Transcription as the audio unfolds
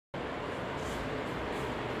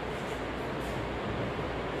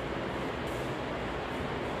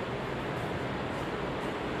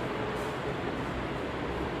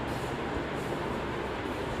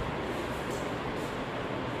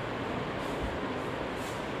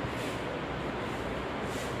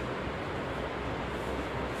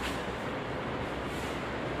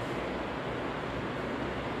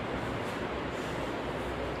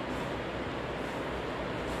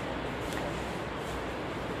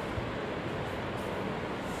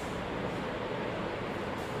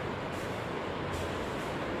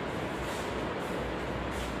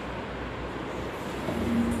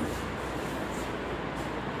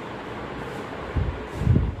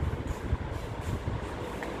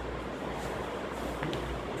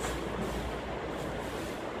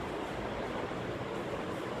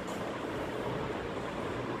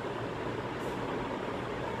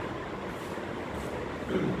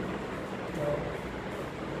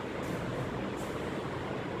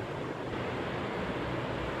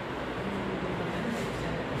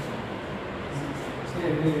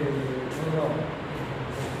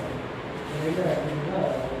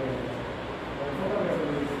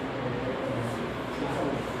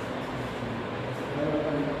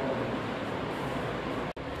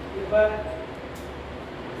இப்போ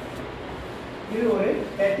இது ஒரு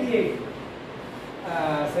 38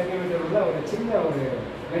 சென்டிமீட்டர் உள்ள ஒரு சின்ன ஒரு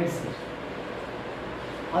லென்ஸ்.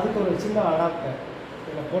 அதுக்கு ஒரு சின்ன அடாப்டர்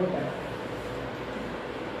இதில் போட்டேன்.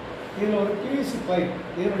 இதில் ஒரு பிவிசி பைப்,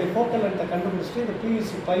 இதனுடைய ஃபோக்கல் லென்த்தை கண்டுபிடிச்சிட்டு இந்த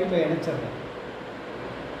பிவிசி பைப்பை இணைச்சிடுறேன்.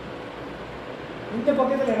 இந்த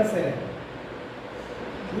பக்கத்தில் என்ன செய்கிறேன்,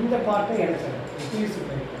 இந்த பார்ட்டை இணைச்சிடுறேன். பிவிசி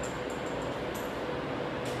பைப்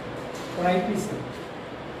ஒரு ஐபிசி,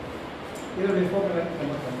 இதனுடைய ஃபோக்கல் லென்த்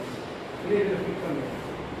கன்வெர்ட் பண்ணி இது இதில் ஃபிட் பண்ணுறேன்.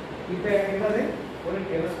 இப்போ எனக்கு என்னது ஒரு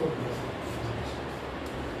டெலஸ்கோப்.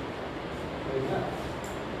 சரிங்களா?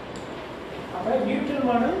 அப்போ நியூட்டன்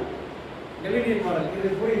மாடல், கெலிலியன் மாடல்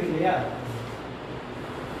இது புரியுது இல்லையா?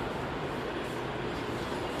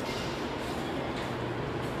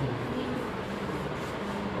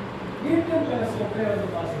 நியூட்டன் டெலஸ்கோப்ல வந்து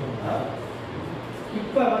பார்த்தீங்கன்னா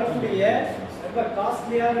இப்போ வரக்கூடிய ரொம்ப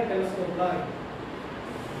காஸ்ட்லியான டெலஸ்கோப்லாம் இருக்கு.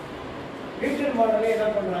 நியூட்டன் மாடலே என்ன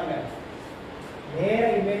பண்ணுறாங்க, நேர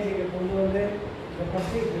இமேஜ் இங்கே கொண்டு வந்து இந்த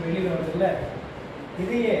பற்றி வெளியில் வருதுல்ல,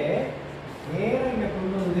 இதையே நேரம் இங்கே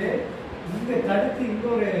கொண்டு வந்து இங்கே தடுத்து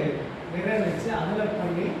இன்னொரு மிரர் வச்சு அதில்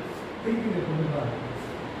பண்ணி திருப்பி இங்கே கொண்டு வராங்க.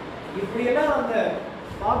 இப்படியெல்லாம் அந்த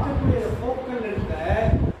பார்க்கக்கூடிய ஃபோக்கல் லென்த்தை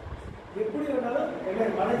எப்படி வேணாலும் என்ன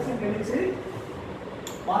வளைச்சு நெளிச்சு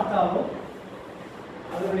பார்த்தாலும்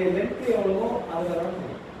அதனுடைய லென்த்து எவ்வளவோ அதில்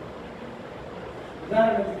வரணும்.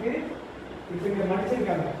 உதாரணத்துக்கு இப்போ இங்கே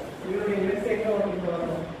மடிச்சிருக்காங்க, இதனுடைய லென்த் எங்கே வரும், இங்கே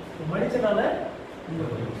வரணும். மடிச்சனால இங்கே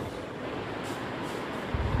வரும்.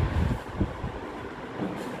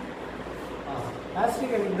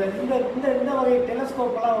 ஆஸ்ட்ரிகல் இந்த இந்த இந்த இந்த வகை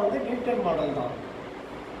டெலஸ்கோப்லாம் வந்து நியூட்டன் மாடல் தான்.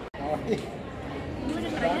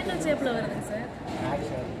 உங்களுக்கு ட்ரையாங்கிள் ஷேப்ல வருது சார்.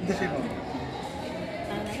 இந்த ஷேப்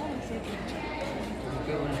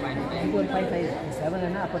ஓகே 1.5 7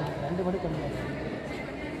 என்ன அப்ப 2 மணி கம்மி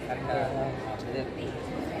கரெக்ட்டா இது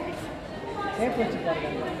ஷேப் வச்சு பாருங்க.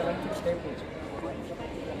 இந்த லென்த் ஷேப் வச்சு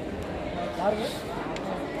பாருங்க.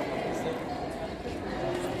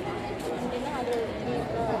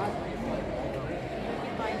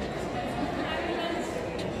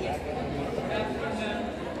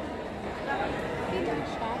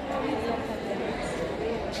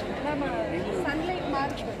 சன்லைட்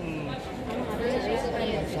மார்க்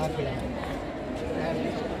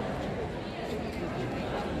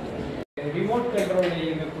ரிமோட் கண்ட்ரோலில்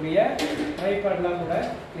இயங்கக்கூடிய ட்ரைபேட்லாம் கூட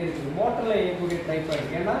இருக்குது. மோட்டரில் இயங்கக்கூடிய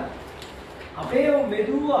ட்ரைபேட். ஏன்னா அப்படியே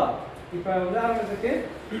மெதுவாக இப்போ உதாரணத்துக்கு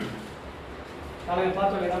நாங்கள்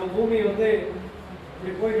பார்த்தோம், நம்ம பூமி வந்து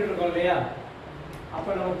இப்படி போயிட்டு இருக்கோம் இல்லையா, அப்போ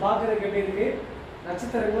நம்ம பார்க்குறதுக்கு எப்படி இருக்கு,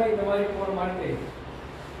 நட்சத்திரங்களும் இந்த மாதிரி போகிற மாதிரி தெரியுது.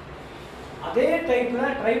 அதே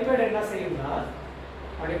டைப்பில் ட்ரைபேட் என்ன செய்யும்னா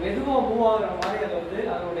அப்படி மெதுவாக மூவ் ஆகுற மாதிரி அதை வந்து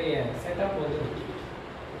அதனுடைய செட்டப் வந்து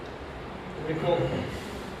இப்படி போகும்,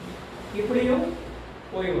 இப்படியும்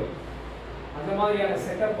போய்விடும். அந்த மாதிரியான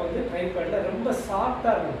செட்டப் வந்து ட்ரைபேடில் ரொம்ப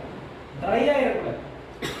சாஃப்டாக இருக்கணும், ட்ரையாக இருக்கக்கூடாது,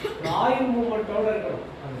 ஆயில் மூமெண்ட்டோடு இருக்கணும்.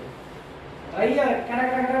 அது ட்ரையாக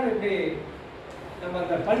கடற்கடன்னு இப்படி நம்ம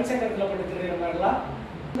அந்த பல்சக்கரத்தில் பண்ணி தெரிகிற மாதிரிலாம்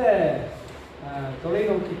இந்த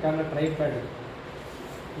தொலைநோக்கிக்கான ட்ரைபேடு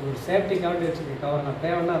ஒரு சேஃப்டிக்காக வச்சுருக்க கவர். நான்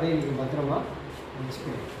தேவைன்னா அதையும் நீங்கள் பத்திரமா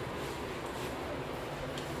வச்சுக்கணும்.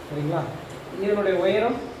 சரிங்களா? இதனுடைய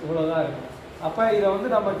உயரம் இவ்வளோதான் இருக்கும். அப்போ இதை வந்து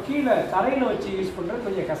நம்ம கீழே தரையில் வச்சு யூஸ் பண்ணுறது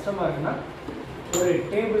கொஞ்சம் கஷ்டமாக இருக்குன்னா ஒரு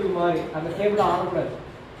டேபிள் மாதிரி, அந்த டேபிளை ஆடக்கூடாது,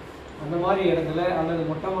 அந்த மாதிரி இடத்துல அல்லது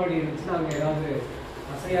மொட்டை மாடி இருந்துச்சுன்னா அங்கே ஏதாவது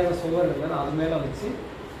அசையாத சுவர் இருந்தாலும் அது மேலே வச்சு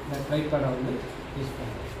இந்த ட்ரைபேடை வந்து யூஸ்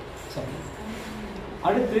பண்ணுறோம். சரி,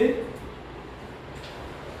 அடுத்து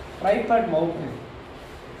ட்ரைபேட் மவுண்ட்.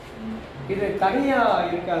 இது தனியாக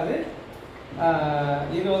இருக்காது,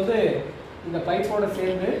 இது வந்து இந்த பைப்போடு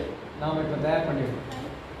சேர்ந்து நாம் இப்போ தயார் பண்ணிடுவோம்.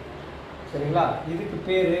 சரிங்களா? இதுக்கு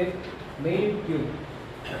பேர் மெயின் டியூப்.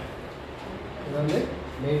 இது வந்து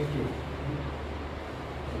மெயின் டியூப்.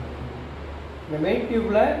 இந்த மெயின்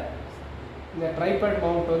டியூப்பில் இந்த ட்ரைபேட்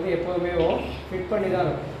மவுண்ட் வந்து எப்போதுமே ஃபிட் பண்ணி தான்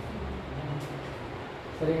இருக்கும்.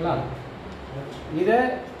 சரிங்களா? இதை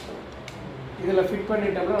இதில் ஃபிட்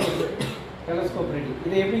பண்ணிட்டோம்னா நமக்கு டெலஸ்கோப் ரெடி.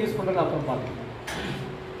 இதை எப்படி யூஸ் பண்ணுறது அப்புறம் பார்க்கலாம்.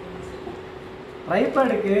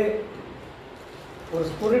 ட்ரைபேடுக்கு ஒரு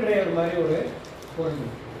ஸ்க்ரூ டிரைவர் மாதிரி ஒரு பொருள்.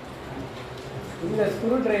 இந்த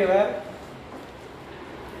ஸ்க்ரூ டிரைவர்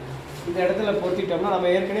இந்த இடத்துல பொருத்திட்டோம்னா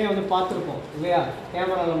நம்ம ஏற்கனவே வந்து பார்த்துருப்போம் இல்லையா,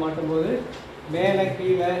 கேமராவில் மாட்டும்போது மேலே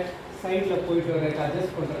கீழே சைடில் போயிட்டு வரதுக்கு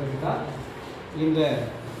அட்ஜஸ்ட் பண்ணுறதுக்கு தான் இந்த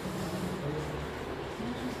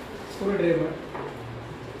ஸ்க்ரூ டிரைவர்.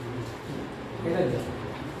 என்னது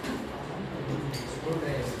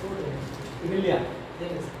இது இல்லையா?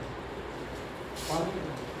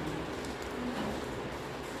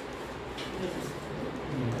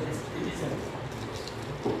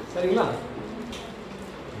 சரிங்களா?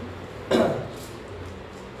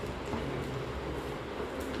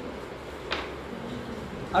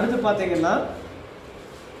 அடுத்து பார்த்தீங்கன்னா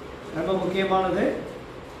ரொம்ப முக்கியமானது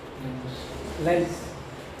லென்ஸ்.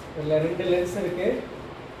 இதில் 2 லென்ஸ் இருக்கு.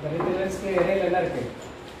 இந்த 2 லென்ஸ்க்கு இடையில என்ன இருக்கு?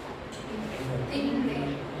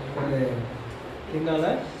 ஒரு பின்னால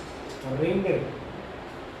ரிங் இருக்கு.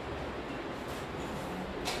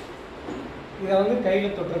 இதை வந்து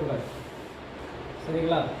கையில் தொட்டக்கூடாது,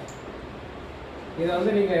 சரிங்களா? இதை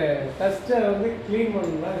வந்து நீங்கள் டஸ்ட்டை வந்து க்ளீன்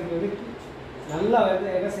பண்ணணும்னா இதுக்கு வந்து நல்லா வந்து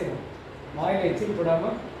என்ன செய்யணும், வாயில் எச்சில்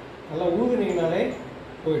போடாமல் நல்லா ஊதுனீங்கனாலே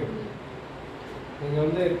போயிடும். நீங்கள்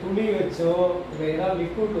வந்து துணி வச்சோ இல்லை ஏதாவது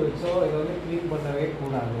லிக்விட் வச்சோ இதை வந்து க்ளீன் பண்ணவே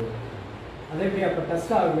கூடாது. அதே எப்படி அப்போ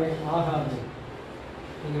டஸ்ட் ஆகுமே? ஆகாது.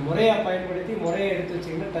 நீங்கள் முறையாக பயன்படுத்தி முறையை எடுத்து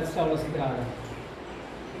வச்சிங்கன்னா டஸ்ட் அவ்வளோ சீக்கிரம் ஆகாது.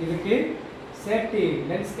 இதுக்கு சேஃப்டி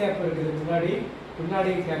லென்ஸ் கேப் இருக்குது,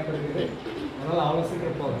 பின்னாடி கேப் இருக்குது. அதனால் அவ்வளோ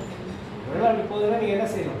சீக்கிரம் போகும். ஒருவேளை அப்படி போகுதுன்னா நீங்கள் என்ன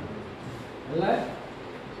செய்யணும், நல்லா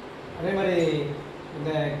அதே மாதிரி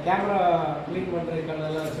இந்த கேமரா க்ளீன்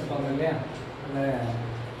பண்ணுறதுக்கானதெல்லாம் வச்சுருப்பாங்க இல்லையா, அந்த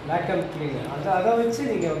வேக்கம் கிளீனர், அதை வச்சு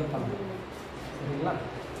நீங்கள் வந்து பண்ணணும், சரிங்களா?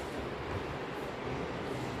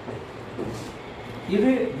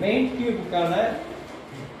 இது மெயின் டியூபுக்கான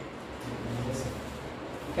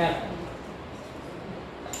கேப்.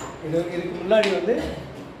 இதுக்கு முன்னாடி வந்து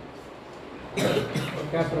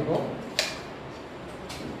கேப் இருக்கும்.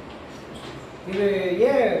 இது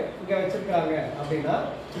ஏன் இங்கே வச்சிருக்காங்க அப்படின்னா,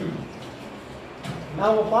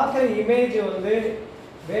 நாம் பார்க்குற இமேஜ் வந்து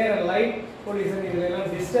வேற லைட் பொல்யூஷன்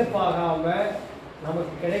இதெல்லாம் டிஸ்டர்ப் ஆகாமல்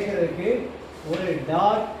நமக்கு கிடைக்கிறதுக்கு ஒரு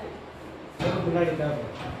டார்க் முன்னாடி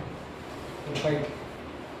தேவைப்படும், ஒரு பைப்.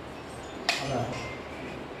 அதான்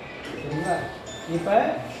சரிங்களா? இப்போ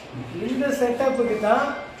இந்த செட்டப்புக்கு தான்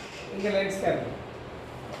இங்கே லென்ஸ் கேப்,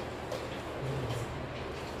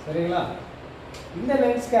 சரிங்களா? இந்த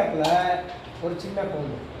லென்ஸ் கேப்பில் ஒரு சின்ன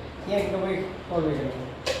கோல். ஏன் இங்கே போய் கோல் வைக்கணும்?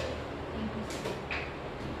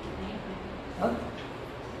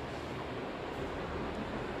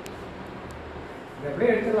 இதை அப்படியே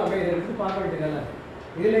எடுத்துக்கலாம், அப்படியே இதை எடுத்து பார்க்க வேண்டியதானே.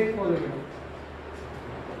 இதில் கோல் வைக்கணும்.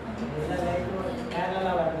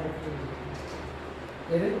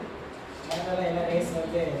 எது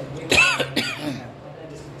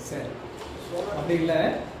சரி, அப்படி இல்லை.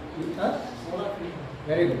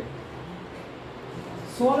 Very good.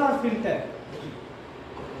 சோலார் ஃபில்டர்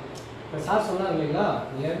இப்போ சார் சொன்னார் இல்லைங்களா,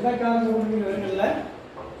 எந்த காரணம் கொண்டு நீங்கள் வருங்கல்ல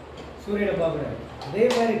சூரியனை பார்க்குறேன். அதே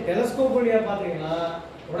மாதிரி டெலஸ்கோப் வழியாக பார்த்தீங்கன்னா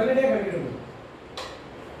உடனடியாக பண்ணிடுங்க.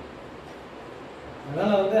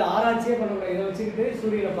 அதனால் வந்து ஆராய்ச்சியே பண்ணக்கூடாது. இதை வச்சுக்கிட்டு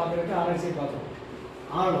சூரியனை பார்க்குறதுக்கு ஆராய்ச்சியை பார்க்கணும்.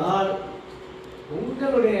 ஆனால்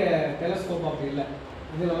உங்களுடைய டெலஸ்கோப் அப்படி இல்லை.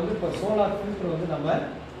 இதில் வந்து இப்போ சோலார் ஃபில்டர் வந்து நம்ம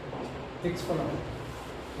ஃபிக்ஸ் பண்ணணும்.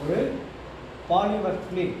 ஒரு polymer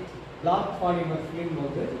film, black polymer film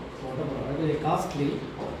வந்து ஒட்டப்படும். அது கொஞ்சம் காஸ்ட்லி.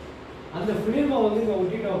 அந்த ஃபிலிமை வந்து இங்கே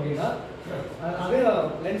ஒட்டிட்டோம் அப்படின்னா அதே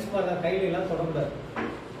லென்ஸ் பார்த்தா கையிலெல்லாம் தொடக்கூடாது.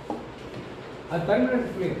 அது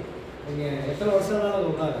பெர்மனன்ட் ஃபிலிம். நீங்கள் எத்தனை வருஷம்னாலும் அது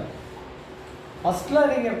ஒன்றாங்க.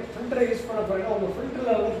 ஃபஸ்ட்டில் நீங்கள் ஃபில்டரை யூஸ் பண்ண போகிறீங்கன்னா உங்கள்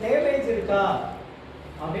ஃபில்டரில் வந்து டேமேஜ் இருக்கா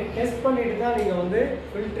அப்படின்னு டெஸ்ட் பண்ணிட்டு தான் நீங்கள் வந்து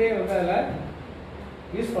ஃபில்டரே வந்து அதில்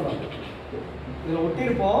யூஸ் பண்ணணும். இதில்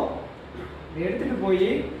ஒட்டியிருப்போம். இதை எடுத்துகிட்டு போய்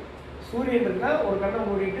சூரியன் இருந்தால் ஒரு கண்ணை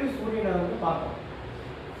மூடிட்டு சூரியனை வந்து பார்க்கலாம்.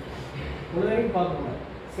 முழுவதும் பார்க்கணும்,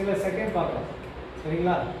 சில செகண்ட் பார்க்கலாம்,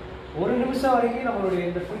 சரிங்களா? 1 நிமிஷம் வரைக்கும் நம்மளுடைய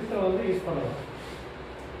இந்த ஃபில்டரை வந்து யூஸ் பண்ணலாம்.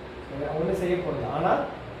 ஒன்றும் செய்ய போகிறது. ஆனால்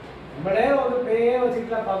நம்ம நேரம் வந்து பெரிய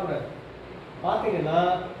வச்சுக்கலாம் பார்க்கக்கூடாது. பார்த்தீங்கன்னா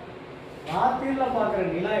ராத்திரியில் பார்க்குற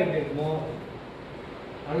நிலா எப்படி இருக்குமோ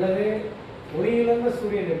அல்லது ஒளியிலிருந்த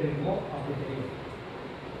சூரியன் எப்படி இருக்குமோ அப்படி தெரியும்,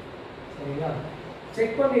 சரிங்களா?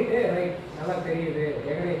 செக் பண்ணிவிட்டு ரைட் நல்லா தெரியுது,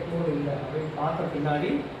 எங்கே கூடு இல்லை அப்படின்னு பார்த்த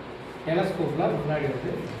பின்னாடி டெலஸ்கோப்பில் முன்னாடி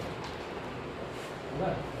வந்து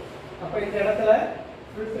அப்போ இந்த இடத்துல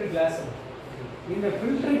ஃபில்டர் கிளாஸ். இந்த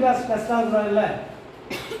ஃபில்டர் கிளாஸ் டஸ்ட் ஆகுறாங்கல்ல,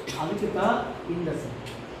 அதுக்கு தான் இந்த செட்.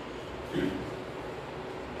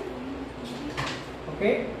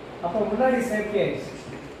 ஓகே, அப்போ முன்னாடி சேஃப்டி ஆயிடுச்சு,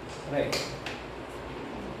 ரைட்?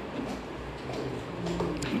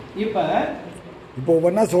 இப்போ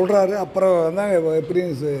ஒவ்வொன்றா சொல்கிறாரு. அப்புறம் தான்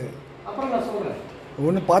எப்படின்னு அப்புறம் நான் சொல்கிறேன்.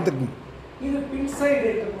 ஒன்று பார்த்துக்கணும். இது பின் சைடு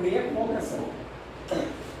இருக்கக்கூடிய ஃபோக்கஸர்.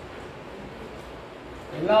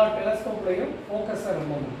 எல்லா டெலஸ்கோப்லையும் ஃபோக்கஸர்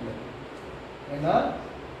ரொம்ப முக்கியம். ஏன்னா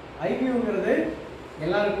ஐவியூங்கிறது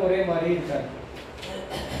எல்லாருக்கும் ஒரே மாதிரி இருக்காது.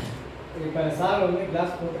 இப்போ சார் வந்து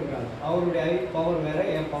கிளாஸ் போட்டிருக்காங்க, அவருடைய ஐ பவர் வேறு,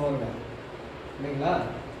 என் பவர் வேறு, இல்லைங்களா?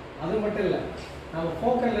 அது மட்டும் இல்லை, நம்ம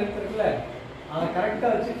ஃபோக்கல் லென்த் இருக்குல்ல, அதை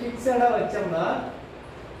கரெக்டாக வச்சு ஃபிக்ஸடாக வச்சோம்னா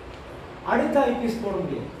அடுத்த ஐபீஸ் போட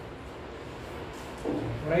முடியும்.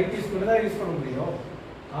 ஒரு ஐபீஸ் கூட தான் யூஸ் பண்ண முடியும்.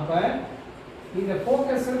 அப்போ இந்த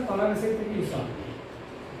ஃபோக்கஸர் பல விஷயத்துக்கு யூஸ் ஆகும்.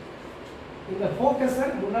 இந்த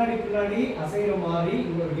ஃபோக்கஸர் முன்னாடி பின்னாடி அசைகிற மாதிரி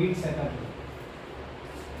இங்கே ஒரு லீட் செட்டப்.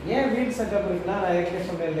 ஏன் வீல் செட்டப் இருக்குன்னா நான் ஏற்கனவே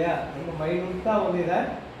சொன்னேன் இல்லையா, ரொம்ப மைனூட்டாக வந்து இதை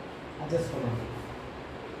அட்ஜஸ்ட் பண்ணணும்.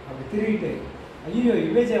 அப்படி திருவிட்டு ஐயோ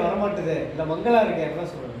இமேஜே வரமாட்டுது இல்லை மங்களாக இருக்கே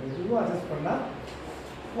அப்படிலாம் சொல்லுவாங்க. இதுவும் அட்ஜஸ்ட் பண்ணால்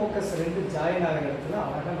ஃபோக்கஸ் ரெண்டு ஜாயின் ஆகிற இடத்துல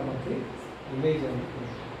அழகாக நமக்கு இமேஜ் வந்து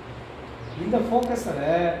கொடுக்கும். இந்த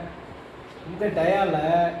ஃபோக்கஸரை இந்த டயாவில்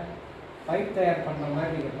பைப் தயார் பண்ணுற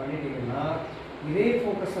மாதிரி நீங்கள் பண்ணிட்டீங்கன்னா இதே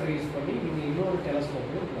ஃபோக்கஸரை யூஸ் பண்ணி நீங்கள் இன்னொரு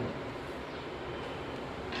டெலஸ்கோப்பில் இருக்கலாம்.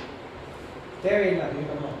 தேவையில்லை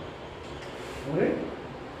அதிகமாக ஒரு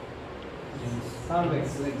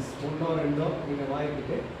கான்வெக்ஸ் லென்ஸ் ஒன்றோ ரெண்டோ நீங்கள்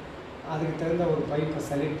வாங்கிக்கிட்டு அதுக்கு தகுந்த ஒரு பைப்பை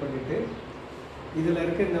செலக்ட் பண்ணிவிட்டு இதில்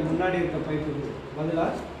இருக்க இந்த முன்னாடி இருக்க பைப்புக்கு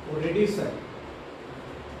பதிலாக ஒரு ரெடியூசர்,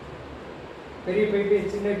 பெரிய பைப்பு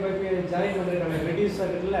சின்ன பைப்பு ஜாயின் பண்ணுற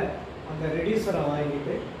ரெடியூசர் இல்லை, அந்த ரெடியூசரை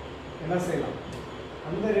வாங்கிட்டு என்ன செய்யலாம்,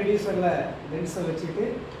 அந்த ரெடியூசரில் லென்ஸை வச்சுட்டு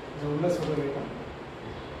இதை உள்ள சொல்ல வைக்கலாம்.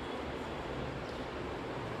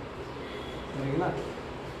 சரிங்களா?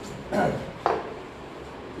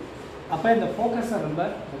 அப்போ இந்த ஃபோக்கஸர் ரொம்ப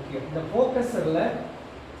முக்கியம். இந்த ஃபோக்கஸரில்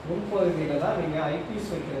முன்பகுதியில் தான் நீங்கள்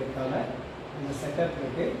ஐபீஸ் வைக்கிறதுக்கான இந்த செட்டப்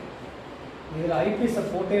இருக்குது. இதில் ஐபீஸை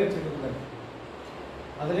போட்டே வச்சுக்கக்கூடாது,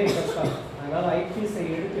 அதுலேயும் கஷ்டம். அதனால் ஐபீஸை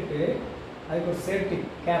எடுத்துட்டு அதுக்கு ஒரு சேஃப்டி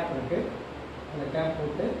கேப் இருக்குது, அந்த கேப்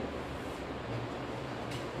போட்டு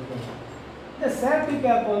இந்த சேஃப்டி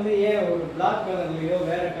கேப் வந்து ஏன் ஒரு பிளாக் கலர்லேயோ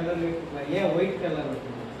வேறு கலர்லையோ ஏன் ஒயிட் கலர்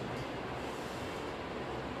இருக்குது?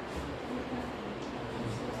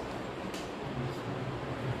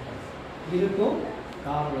 இதுக்கும்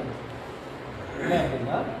காரணம் என்ன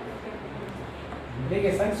அப்படின்னா,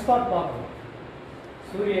 நீங்கள் சன்ஸ்பாட் பார்க்கணும்,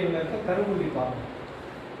 சூரியனில் இருக்க கரும்புள்ளி பார்க்கணும்,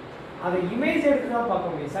 அதை இமேஜ் எடுத்து தான்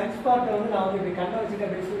பார்க்க முடியும். சன்ஸ்பாட்டை வந்து நான் வந்து இப்படி கண்ணை வச்சுட்டு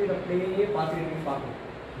அப்படி சூரியன் அப்படியே பார்த்துட்டு பார்க்கணும்.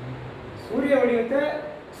 சூரிய வடிவத்தை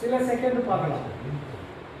சில செகண்ட் பார்க்கலாம்,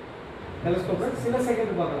 டெலஸ்கோப்பில் சில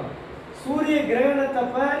செகண்ட் பார்க்கலாம். சூரிய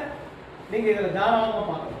கிரகணத்தப்ப நீங்கள் இதில் தாராளமாக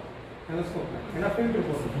பார்க்கலாம் டெலஸ்கோப்பில், ஏன்னா ஃபில்ட்ரு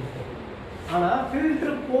போடணும். ஆனால்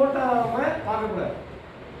ஃபில்ட்ரு போட்டாமல் பார்க்கக்கூடாது.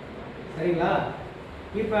 சரிங்களா?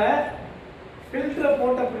 இப்போ ஃபில்டரை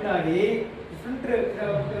போட்ட பின்னாடி ஃபில்ட்ரு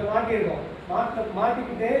மாட்டியிருக்கோம்,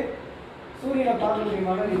 மாட்டிக்கிட்டு சூரியனை பார்க்க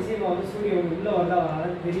முடியுமானா நிச்சயமாக வந்து சூரிய ஒளி உள்ளே வந்தா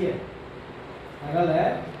வராதுன்னு தெரியாது. அதனால்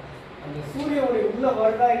அந்த சூரிய ஒளி உள்ளே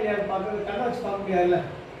வருதா இல்லையான்னு பார்க்கறது கண்ணை வச்சு பார்க்க முடியாதுல்ல.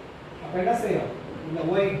 அப்போ என்ன செய்யறோம், இந்த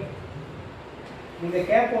ஒயிட் இந்த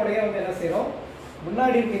கேப்போடையே வந்து என்ன செய்யறோம்,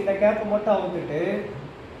 முன்னாடி இருக்க இந்த கேப்பை மட்டும் அவுத்துட்டு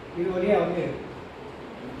இது வழியாக வந்து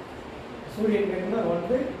சூரியன் கேட்குன்னா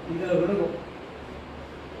வந்து இதில் விழுகும்.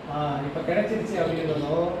 இப்போ கிடைச்சிருச்சு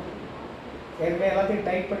அப்படின்றதும் ஏற்கனவே எல்லாத்தையும்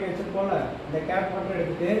டைட் பண்ணி வச்சுருக்கோம்ல, இந்த கேப் மட்டும்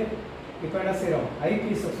எடுத்துட்டு இப்போ என்ன செய்கிறோம்,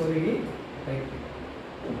 ஐபீஸை சொருகி டைட்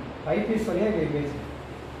ஐபீஸ் வழியாக இந்த இமேஜ்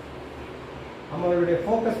நம்மளுடைய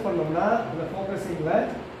ஃபோக்கஸ் பண்ணோம்னா இந்த ஃபோக்கஸிங்கில்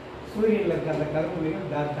சூரியனில் இருக்க அந்த கரும்புலையும்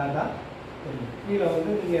டாட்டாக கீழே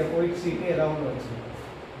வந்து நீங்கள் ஒயிட் ஷீட்டு ஏதாவது ஒன்று வச்சுக்கணும்.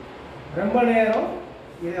 ரொம்ப நேரம்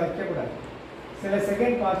இதை வைக்கக்கூடாது, சில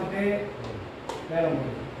செகண்ட் பார்த்துட்டு வேலை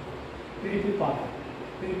முடியும், திருப்பி பார்க்கணும்,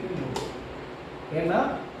 திருப்பி முடியும். ஏன்னா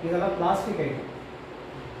இதெல்லாம் பிளாஸ்டிக் ஐட்டம்,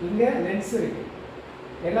 இங்கே லென்ஸ் இருக்கு,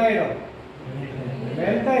 என்ன ஆகிடும்,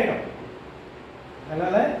 மெல்ட் ஆகிடும்.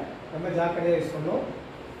 அதனால் ரொம்ப ஜாக்கிரதையாக யூஸ் பண்ணணும்.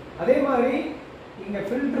 அதே மாதிரி இங்கே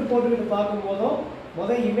ஃபில்ட்ரு போட்டுக்கிட்டு பார்க்கும்போதும்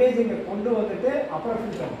முதல் இமேஜ் இங்கே கொண்டு வந்துட்டு அப்புறம்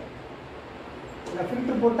ஃபில்டர். இந்த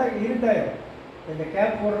ஃபில்ட்ரு போட்டால் இருட்டாயிடும். இந்த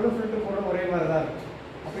கேப் போடுறதும் ஃபில்ட்ரு போடுறதும் ஒரே மாதிரி தான் இருக்கும்.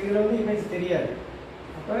 அப்போ இதில் வந்து இமேஜ் தெரியாது.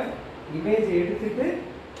 அப்போ இமேஜ் எடுத்துட்டு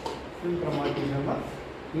ஃபில்டரை மாட்டிங்கன்னா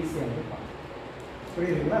ஈஸியாக வந்து பார்க்கலாம்.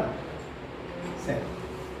 புரியுதுங்களா? சரி,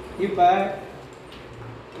 இப்போ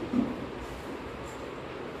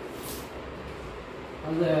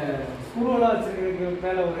அந்த ஸ்க்ரூவெல்லாம் வச்சுருக்கிறதுக்கு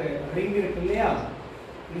மேலே ஒரு ரிங் இருக்கு இல்லையா,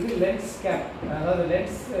 இது லென்ஸ் கேப், அதாவது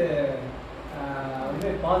லென்ஸ் வந்து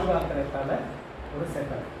பாதுகாக்கிறதுக்கான ஒரு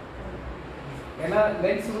செட்டப். ஏன்னா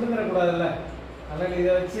லென்ஸ் விழுந்துடக்கூடாதுல்ல, அதனால்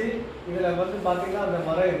இதை வச்சு இதில் வந்து பார்த்தீங்கன்னா அந்த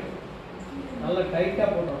மரம் நல்லா டைட்டாக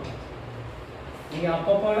போட்டோம். நீங்கள்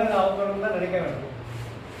அப்பப்போ அவுக்கணும்னு தான் நினைக்க வேண்டாம்,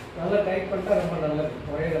 நல்லா டைட் பண்ணிட்டா ரொம்ப நல்லது.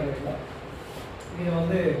 ஒரே தடவை இது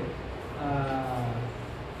வந்து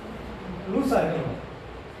லூஸாக இருக்கணும்,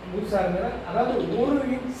 லூஸாக இருந்தால் அதாவது 1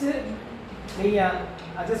 இன்ச்சு நீங்கள்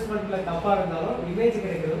அட்ஜஸ்ட்மெண்ட்டில் தப்பாக இருந்தாலும் இமேஜ்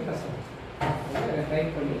கிடைக்கிறது கஷ்டம். அதனால்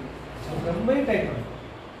டைட் பண்ணி ரொம்பவும் டைட் பண்ணணும்.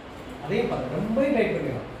 அதையும் பாருங்கள், ரொம்பவும் டைட்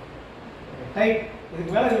பண்ணிடலாம். டைட்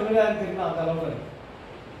இதுக்கு மேலே விழுகாதுன்னு தெரியுமா, அந்த அளவில் இருக்கு.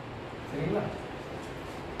 சரிங்களா?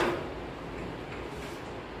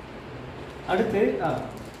 அடுத்து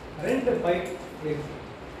 2 பைப் இருக்கு.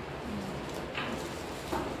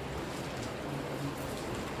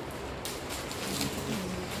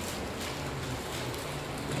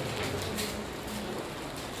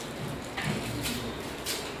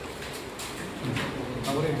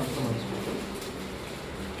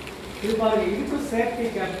 இது பாருங்க, இதுக்கும் சேஃப்டி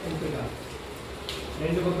கேப் கொடுத்துருக்காங்க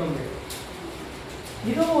ரெண்டு பக்கமே.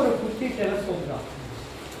 இதுவும் ஒரு குட்டி டெலஸ்கோப் தான்.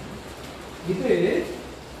 இதுல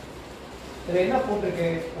என்ன போட்டிருக்கு,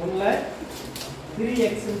 ஒண்ணுல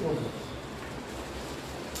 3x போட்டு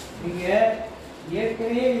நீங்க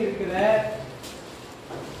ஏற்கனவே இருக்கிற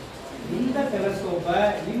இந்த டெலஸ்கோப்பை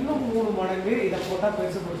இன்னும் 3 மடங்கு இதை போட்டா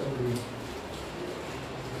பெருசுப்படுத்த முடியும்.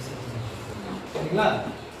 சரிங்களா?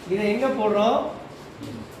 இதை எங்க போடுறோம்,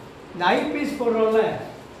 இந்த ஐபீஸ் போடுறோம்ல,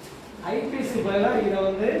 ஐபீஸ் பதிலாக இதை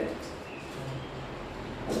வந்து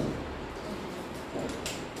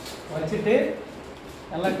வச்சுட்டு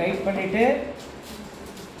நல்லா டைட் பண்ணிட்டு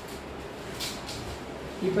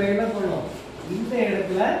இப்போ என்ன பண்ணணும், இந்த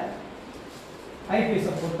இடத்துல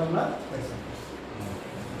ஐபீஸை போட்டோம்னா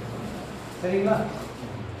சரிங்களா?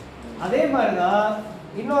 அதே மாதிரி தான்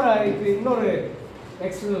இன்னொரு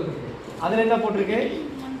எக்ஸ்டர்னல் இருக்கு. அதில் என்ன போட்டிருக்கு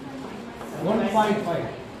 1.5.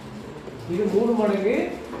 இது 3 மடங்கு,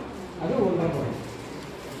 அது 1.5 மடங்கு.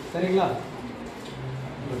 சரிங்களா?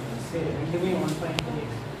 சரி, ரெண்டுமே 1.5.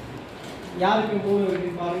 யாருக்கு 3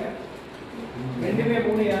 இருக்கு பாருங்க, ரெண்டுமே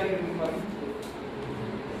 3 யாருக்கு இருக்கு பாருங்க.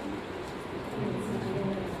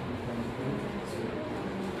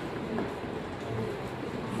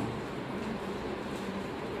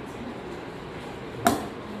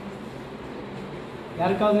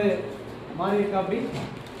 யாருக்காவது மாறி இருக்கா அப்படி?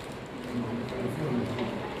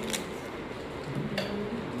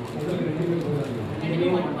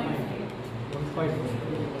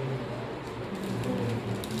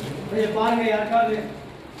 பாருங்க, யாருக்காவது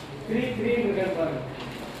 3 இருக்காரு பாருங்க.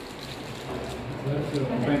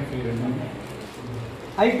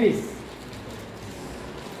 ஐபீஸ்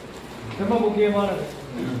ரொம்ப முக்கியமானது.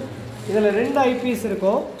 இதுல 2 ஐபீஸ்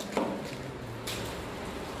இருக்கும்.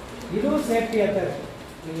 இதுவும் சேஃப்டி அட்டர்.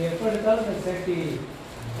 நீங்க எப்போ எடுத்தாலும் இந்த சேஃப்டி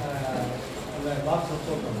அந்த பாக்ஸ்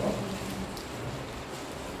போட்டுருக்கோம்.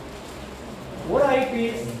 ஒரு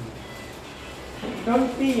ஐபீஸ்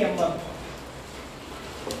 20 mm.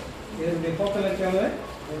 இதனுடைய ஃபோக்கல் லென்த்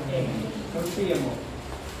 20 mm.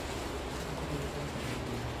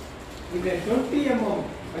 இந்த 20 mm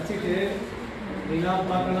வச்சுட்டு நிலா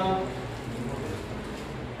பார்க்கலாம்,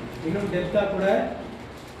 இன்னும் டெப்தா கூட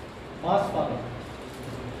மாஸ் பார்க்கலாம்.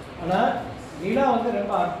 ஆனால் நிலா வந்து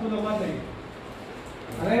ரொம்ப அற்புதமாக தெரியும்.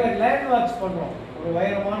 அதே மாதிரி லேண்ட் வாட்ச் பண்ணுறோம், ஒரு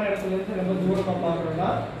உயரமான இடத்துல இருந்து ரொம்ப தூரமாக பார்க்குறோம்னா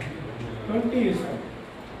 20 யூஸ் பண்ணும்.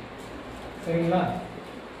 சரிங்களா?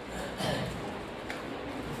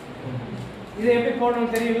 இது எப்படி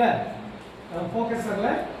போடணும்னு தெரியல.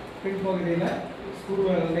 ஃபோக்கஸரில் பின் பகுதியில் ஸ்க்ரூ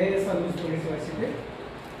லேஸாக லூஸ் பண்ணிட்டு வச்சுட்டு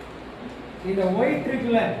இந்த ஒயிட்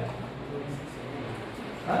இருக்குல்ல,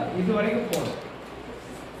 இது வரைக்கும் போடும்.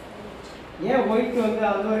 ஏன் ஒயிட் வந்து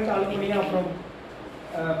அது வரைக்கும் அலுமினியம் அப்புறம்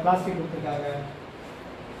பிளாஸ்டிக் கொடுத்துருக்காங்க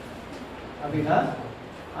அப்படின்னா,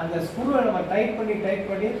 அந்த ஸ்க்ரூவை நம்ம டைட் பண்ணி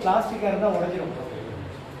பிளாஸ்டிக்காக இருந்தால் உடஞ்சிடும்.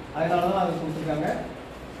 அதனால தான் அது கொடுத்துருக்காங்க.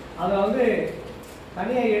 அதை வந்து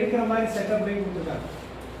தனியாக எடுக்கிற மாதிரி செட்டப்லேயும் கொடுத்துருக்காங்க.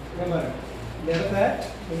 இந்த மாதிரி இந்த இடத்த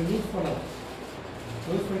நீங்கள் யூஸ் பண்ணலாம்,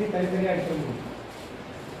 யூஸ் பண்ணி தனித்தனியாக எடுக்க முடியும்.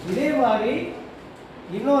 இதே மாதிரி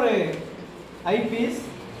இன்னொரு ஐபீஸ்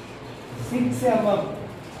 6 mm.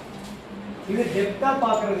 இது டெப்த்தாக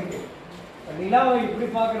பார்க்கறதுக்கு, நிலாவை இப்படி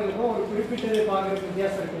பார்க்கறதுக்கும் ஒரு குறிப்பிட்டது பார்க்கறதுக்கு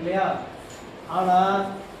வித்தியாசம் இருக்கு இல்லையா? ஆனால்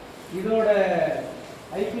இதோட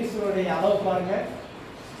ஐபீஸோடைய அளவு பாருங்க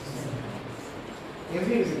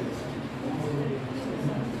எப்படி இருக்குது.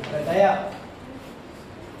 தயா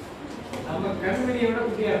நம்ம கண்மணியை விட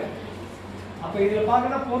குட்டியா இருக்கும். அப்போ இதில்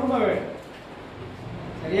பார்க்கணும் பொறுமை வேணும்.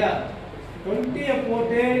 சரியா? 20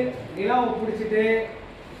 போட்டு நிலாவை பிடிச்சிட்டு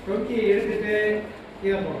 20 எடுத்துட்டு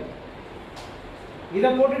இதை போடணும். இதை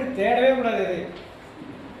போட்டுட்டு தேடவே கூடாது. எது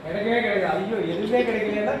கிடைக்கவே கிடையாது. ஐயோ எதுவுமே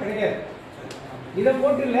கிடைக்கலையா கிடைக்காது. இதை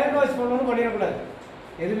போட்டு லேண்ட் வாஷ் பண்ணணும்னு பண்ணிடக்கூடாது,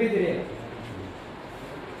 எதுவுமே தெரியாது.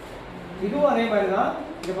 இதுவும் அதே மாதிரி தான்.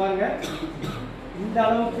 இங்க பாருங்க, இந்த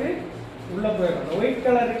அளவுக்கு உள்ள போயிடும். ஒயிட்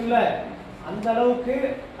கலர் இருக்குல்ல, அந்த அளவுக்கு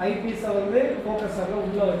ஐபீஸை வந்து ஃபோக்கஸரில்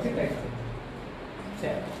உள்ள வச்சு டைட்.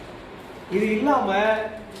 சரி, இது இல்லாம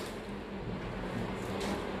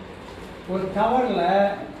ஒரு கவர்ல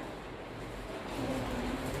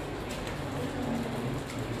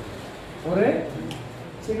ஒரு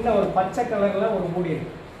சின்ன ஒரு பச்சை கலர்ல ஒரு மூடி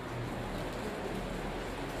இருக்கு.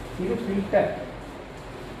 இது ஃபில்டர்.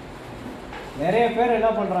 நிறைய பேர் என்ன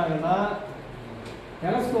பண்றாங்கன்னா,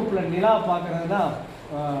 டெலஸ்கோப்ல நிலா பார்க்கறதுனா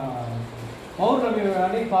பௌர்ணமி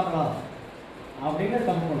அன்னைக்கு பார்க்கலாம் அப்படின்னு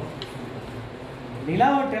தப்பு பண்ணும்.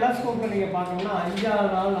 நிலாவை டெலஸ்கோப்ல நீங்க பார்க்கணும்னா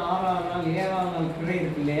 5ஆவது நாள் 6ஆவது நாள் 7ஆவது நாள் பிழை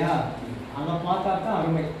இருக்கு இல்லையா, அதை பார்த்தா தான்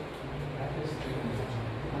அருமை.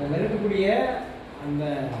 அதில் இருக்கக்கூடிய அந்த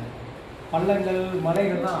பள்ளங்கள்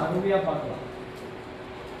மலைகள்லாம் அருமையாக பார்க்கலாம்.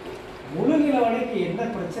 முழு நிலவடைக்கு என்ன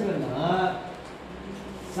பிரச்சனைனா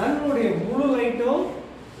சன்னுடைய முழு லைட்டும்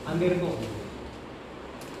அங்க இருக்கும்.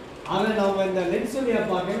 அதை நம்ம இந்த லென்ஸ் வழியா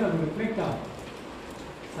பார்க்க நம்ம ரிஃப்ளெக்ட் ஆகும்,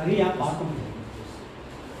 சரியா பார்க்க முடியும்.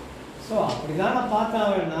 ஸோ அப்படிதான் நான்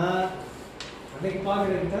பார்த்தாவேன்னா அன்னைக்கு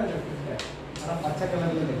பார்க்கறதுக்கு தான் ரிஃப்ளெக்ட். ஆனால் பச்சை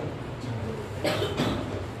கலர்ல இருக்கும்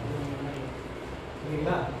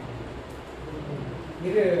சரிங்களா.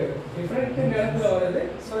 இது டிஃப்ரெண்ட் நிறத்தில் வருது.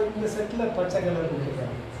 ஸோ இந்த செட்டில் பச்சை கலர்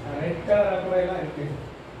கொடுத்துருக்காங்க, ரெட் கலராக கூட எல்லாம் இருக்கு.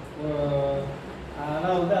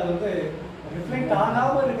 ஆனால் வந்து அது வந்து ரிஃப்ளெக்ட்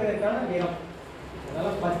ஆகாமல் இருக்கிறதுக்கான நிறம். அதனால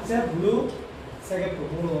பச்சை, ப்ளூ, சிகப்பு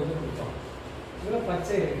 3 வந்து கொடுத்தோம். இதில்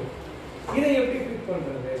பச்சை இருக்கு. இதை எப்படி ஃபிட்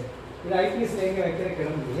பண்ணுறது? இது ஐபிஎஸ்ல எங்கே வைக்கிற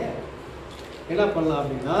கிளம்பு இல்லையா? என்ன பண்ணலாம்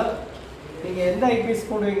அப்படின்னா, நீங்கள் எந்த ஐபிஎஸ்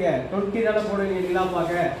போடுவீங்க? 20 தானே போடுவீங்க. நிலா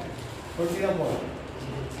பார்க்க 20 தான் போடுவோம்.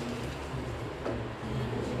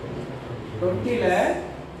 20ல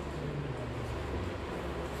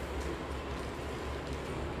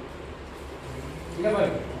இங்க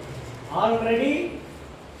பாருங்க, ஆல்ரெடி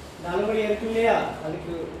 4 மணி இருக்கு இல்லையா,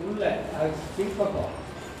 அதுக்கு உள்ள அது பின்பக்கம்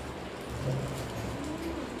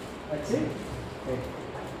வச்சு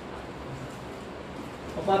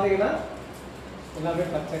இப்போ பார்த்தீங்கன்னா எல்லாமே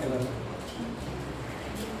பச்சை கலர்.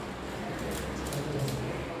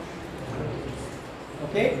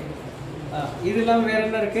 ஓகே, இது இல்லாமல் வேற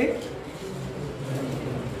என்ன இருக்கு?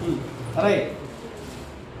 ரைட்,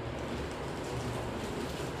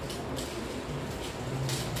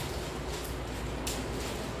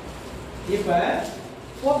 இப்ப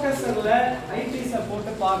ஃபோக்கஸர்ல ஐபிஎஸ்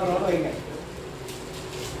போட்டு பார்க்கறோம்னு வைங்க.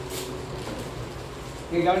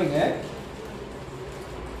 இங்க கவனிங்க,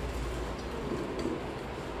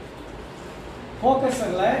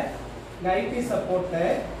 ஃபோக்கஸர்ல இந்த ஐபிஎஸ் போட்டு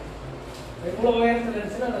இவ்வளவு உயரத்தில்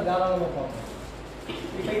இருந்துச்சுன்னா நான் தாராளமாக பார்ப்பேன்.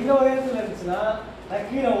 இப்போ இந்த உயரத்தில் இருந்துச்சுன்னா நான்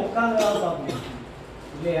கீழே உட்காந்துதான் பார்ப்பேன்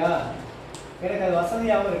இல்லையா, எனக்கு அது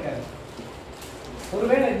வசதியாகவும் இருக்காது.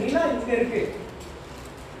 ஒருவேளை நிலா இங்க இருக்கு,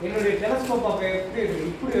 என்னுடைய டெலஸ்கோப் அப்போ எப்படி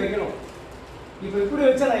இப்படி வைக்கணும். இப்போ இப்படி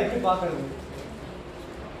வச்சா நான் எப்படி பார்க்கறது?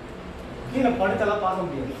 கீழே படுத்தெல்லாம் பார்க்க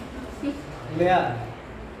முடியாது இல்லையா,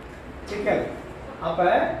 சிக்கல். அப்ப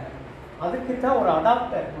அதுக்கு தான் ஒரு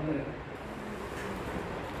அடாப்டர் ஒன்று இருக்கு.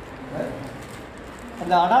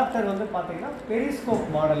 அந்த அடாப்டர் வந்து பார்த்தீங்கன்னா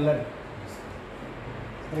பெரிஸ்கோப் மாடல்ல இருக்கு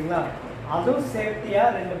சரிங்களா. அதுவும் சேஃப்டியா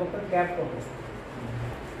 2 பக்கம் கேப் போட்டு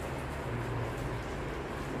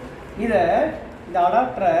இந்த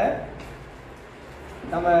அடாப்டரை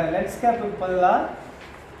நம்ம லென்ஸ் கேப்புக்கு பதிலாக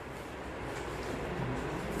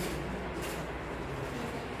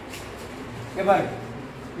இங்க பாருங்க,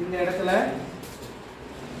 இந்த இடத்துல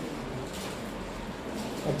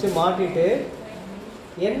வச்சு மாட்டிட்டு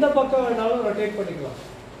எந்த பக்கம் வேணாலும் ரொட்டேட் பண்ணிக்கலாம்.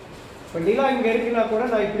 இப்போ நிலா இங்க இருக்குன்னா கூட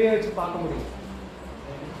நான் இப்படியே வச்சு பார்க்க முடியும்.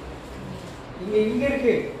 இங்க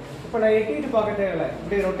இருக்கு, இப்போ நான் எட்டிட்டு பார்க்க தேவையில்லை,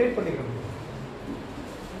 இப்படியே ரொட்டேட் பண்ணிக்கணும்.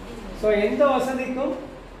 ஸோ எந்த வசதிக்கும்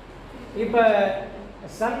இப்போ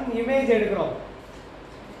சன் இமேஜ் எடுக்கிறோம்,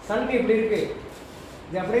 சன் இப்படி இருக்கு,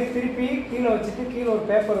 இது அப்படியே திருப்பி கீழே வச்சுட்டு கீழே ஒரு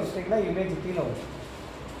பேப்பர் வச்சுட்டிங்கன்னா இமேஜ் கீழே வரும்.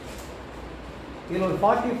 இதில் ஒரு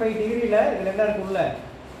 45 டிகிரியில் இதில் என்ன இருக்கு? உள்ள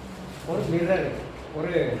ஒரு மிரர்,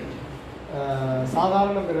 ஒரு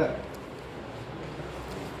சாதாரண மிரர்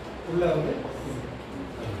உள்ள வந்து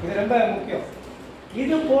இது ரொம்ப முக்கியம்.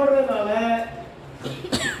 இது போடுறதுனால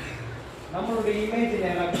நம்மளுடைய இமேஜ்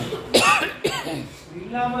நேராக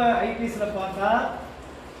இல்லாம ஐபிஎஸ்ல பார்த்தா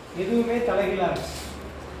எதுவுமே தலைகீழா இருக்கு.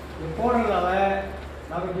 இது போடுறதுனால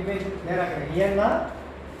நமக்கு இமேஜ் நேராக கிடைக்கும். ஏன்னா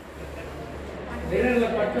மிரர்ல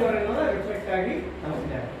பட்டு வரதுனால ரிஃப்ளெக்ட் ஆகி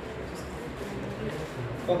நமக்கு நேரம்.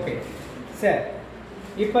 ஓகே சரி,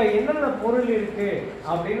 இப்போ என்னென்ன பொருள் இருக்கு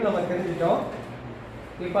அப்படின்னு நம்ம தெரிஞ்சிட்டோம்.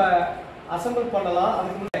 இப்போ அசம்பிள் பண்ணலாம்.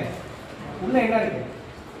 அதுக்கு உள்ள என்ன இருக்கு?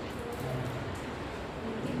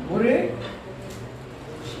 ஒரு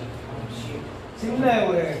சின்ன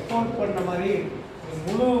ஒரு கோட் பண்ண மாதிரி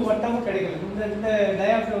முழு வட்டமும் கிடைக்கல. இந்த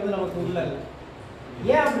டயாப்டர் வந்து நமக்கு உள்ள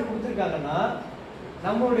ஏன் அப்படி கொடுத்துருக்காங்கன்னா,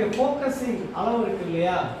 நம்மளுடைய ஃபோக்கஸிங் அளவு இருக்கு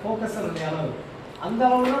இல்லையா, ஃபோக்கஸருடைய அளவு, அந்த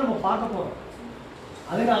அளவு தான் நம்ம பார்க்க போறோம்.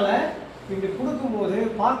 அதனால இப்படி கொடுக்கும்போது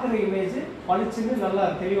பார்க்குற இமேஜ் பளிச்சுன்னு நல்லா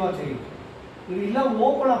தெளிவாக தெரியும். இது இல்லாமல்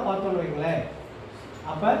ஓப்பனாக பார்த்தோன்னு வைங்களேன்,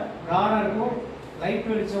 அப்போ ப்ராடாக இருக்கும், லைட்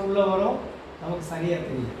வெளிச்சம் உள்ள வரும், நமக்கு சரியாக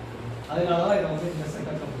தெரியும். அதனால தான் இதை வந்து இந்த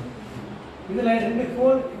செட்டப் பண்ணுறோம். இதில் 2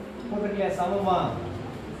 கோல் போட்டிருக்கலையா சமமா,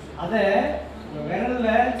 அதை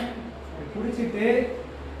விரலில் பிடிச்சிட்டு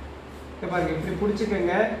பாருங்க, இப்படி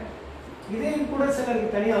பிடிச்சிக்கோங்க. இதையும் கூட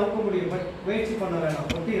சிலருக்கு தனியாக அவுக்க முடியும், பட் முயற்சி பண்ண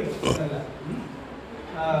வேணாம், ஒட்டி இருக்கும்.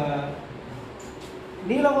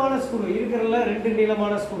 நீளமான ஸ்க்ரூ இருக்கிறதுல 2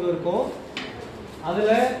 நீளமான ஸ்க்ரூ இருக்கும்.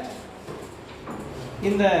 அதில்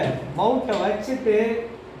இந்த மவுண்ட்டை வச்சுட்டு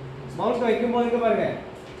மவுண்ட் வைக்கும்போது இங்கே பாருங்க,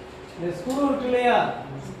 இந்த ஸ்க்ரூ இருக்கு இல்லையா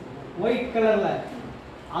ஒயிட் கலரில்,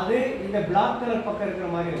 அது இந்த பிளாக் கலர் பக்கம் இருக்கிற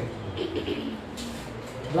மாதிரி வச்சு,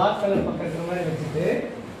 பிளாக் கலர் பக்கம் இருக்கிற மாதிரி வச்சுட்டு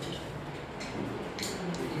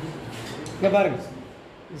இங்கே பாருங்க,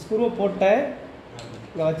 ஸ்க்ரூ போட்டேன்,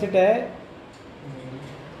 இங்கே வச்சுட்டேன்.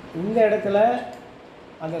 இந்த இடத்துல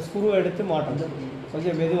அந்த ஸ்க்ரூவை எடுத்து மாட்டணும்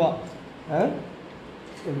கொஞ்சம் மெதுவாக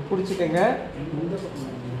பிடிச்சிக்கங்க.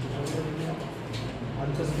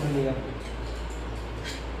 அடுத்த ஸ்க்ரூ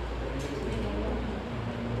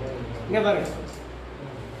இங்கே பாருங்க,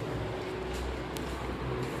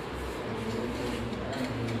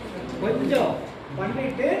 கொஞ்சம்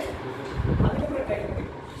பண்ணிட்டு அதுக்கப்புறம் டைட் பண்ணி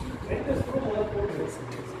 2 ஸ்க்ரூ முதல்ல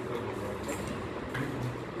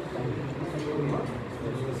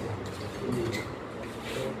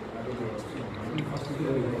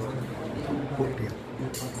போட்டு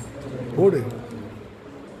போடு.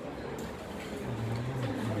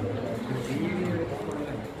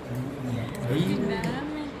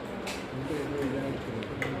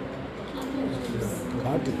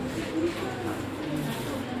 காட்டு.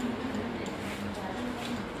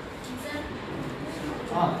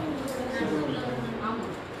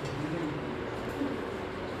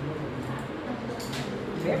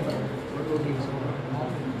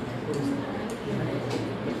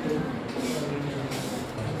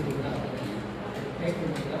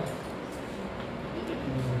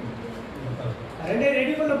 ரெண்டே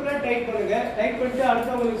ரெடி பண்ணப்பல டைட் பண்ணுங்க. டைட் பண்ணிட்டு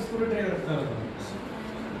அடுத்து உங்களுக்கு ஸ்க்ரூ டிரைவர்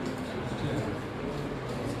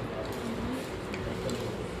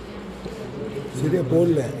சரியா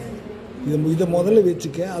போடல. இதை முதல்ல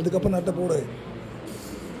வச்சுக்க, அதுக்கப்புறம் நட்டை போடு.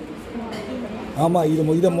 ஆமாம்,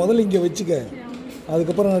 இதை முதல்ல இங்கே வச்சுக்க,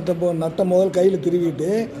 அதுக்கப்புறம் நட்டை முதல் கையில்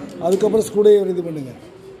திருவிட்டு அதுக்கப்புறம் ஸ்க்ரூ இது பண்ணுங்க.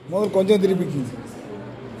 முதல் கொஞ்சம் திருப்பிக்குங்க,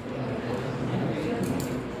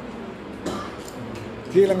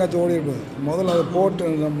 கீழங்காச்சும் ஓடி இருப்பது. முதல்ல அதை போட்டு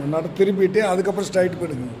நம்ம நட்டை திருப்பிட்டு அதுக்கப்புறம் ஸ்ட்ரைட்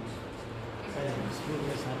பண்ணுங்க.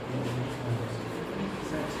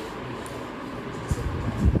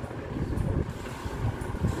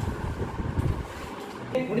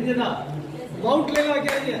 முடிஞ்சதா? மவுண்ட்ல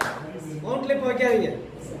வைக்காதீங்க, மவுண்ட்ல வைக்காதீங்க,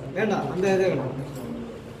 வேண்டாம், அந்த இது வேண்டாம்.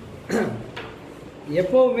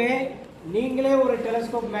 எப்பவுமே நீங்களே ஒரு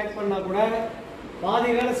டெலஸ்கோப் மேக் பண்ணா கூட பாதி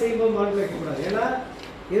வேலை செய்யும்போது மவுண்ட் வைக்கக்கூடாது. ஏன்னா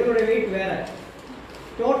இதனுடைய வெயிட் வேற,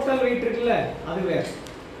 டோட்டல் வெயிட் இருக்குல்ல அது வேற,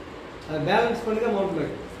 அதை பேலன்ஸ் பண்ணி தான் மவுண்ட்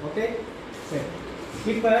வைக்கும். ஓகே, சரி.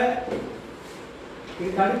 இப்போ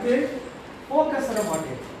இதுக்கு அடுத்து ஃபோக்கஸரை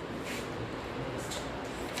மாட்டேன்.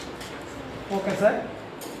 ஃபோக்கஸர்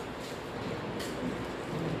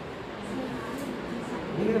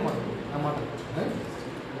நீங்கள் மாட்டேன்.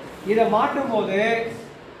 இதை மாட்டும் போது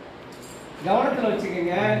கவனத்தில்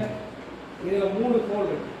வச்சுக்கோங்க, இதில் 3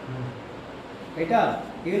 ஹோல் இருக்கு, ரைட்டா?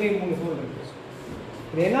 இதுலேயும் 3 ஹோல் இருக்கு.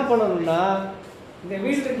 இது என்ன பண்ணணும்னா, இந்த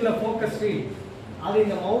வீல் இருக்குல்ல ஃபோக்கஸ் வீல், அது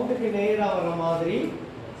இந்த மவுண்ட்டுக்கு நேராக வர மாதிரி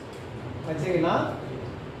வச்சிங்கன்னா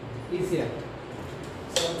ஈஸியாக.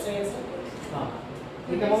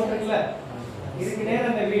 இந்த மவுண்ட் இருக்குல்ல, இதுக்கு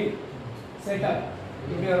நேரம் இந்த வீல் செட்டப்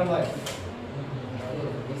இப்படி வர மாதிரி,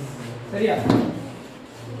 சரியா?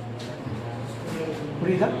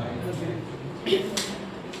 புரியுதா?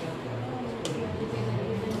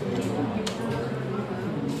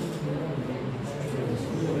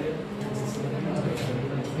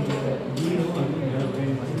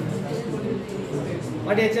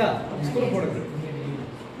 மாட்டியாச்சா? ஸ்க்ரூ போடுங்க.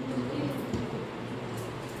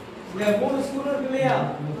 இந்த 3 ஸ்க்ரூ இருக்கு இல்லையா,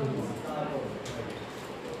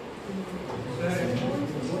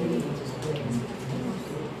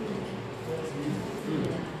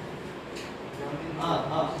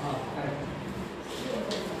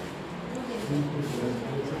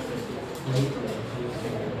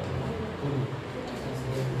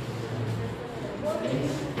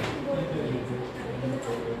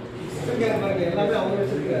 எல்லாமே அவங்க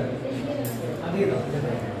வச்சிருக்காரு, அதேதான்.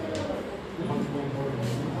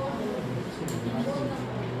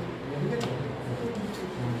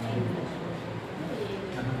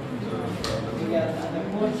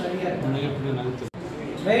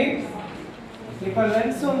 இப்போ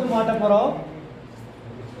லென்ஸ் வந்து மாட்ட போறோம்.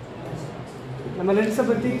 நம்ம லென்ஸை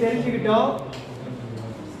பத்தி தெரிஞ்சுக்கிட்டோம்,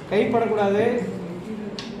 கைப்படக்கூடாது.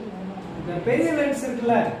 இந்த பெரிய லென்ஸ்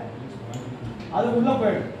இருக்குல்ல அது உள்ள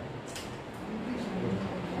போயிடும்.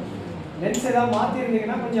 லென்ஸ் ஏதாவது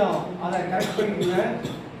மாற்றிருந்தீங்கன்னா கொஞ்சம் அதை கரெக்ட் பண்ணிக்கோங்க.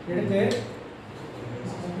 எடுத்து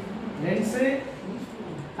லென்ஸு,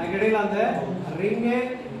 அதுக்கிடையில் அந்த ரிங்கு,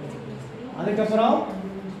 அதுக்கப்புறம்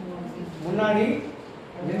முன்னாடி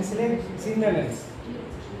லென்ஸ்லே சின்ன லென்ஸ்,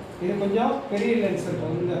 இது கொஞ்சம் பெரிய லென்ஸ்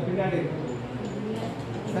இருக்கும், இந்த பின்னாடி இருக்கும்,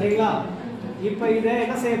 சரிங்களா? இப்போ இதை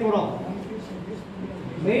என்ன செய்ய போகிறோம்?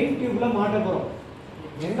 மெயின் டியூப்ல மாட்ட போறோம்.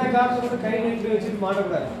 என்ன காரணத்துக்கு கை நீட்டி வச்சுட்டு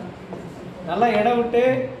மாட்டக்கூடாது. நல்லா இடம் விட்டு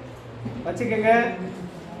வச்சுக்கோங்க.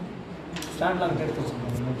 ஸ்டாண்ட்ல எடுத்து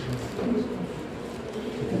வச்சுக்கோங்க.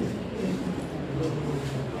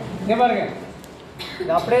 இங்க பாருங்க,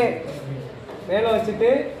 இது அப்படியே மேலே வச்சுட்டு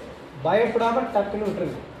பயப்படாம டக்குன்னு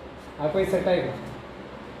விட்டுருங்க. அது போய் செட் ஆகிடும்.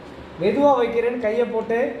 மெதுவாக வைக்கிறேன்னு கையை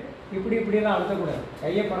போட்டு இப்படி இப்படிலாம் அழுத்தக்கூடாது,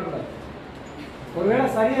 கையை பண்ணக்கூடாது. ஒருவேளை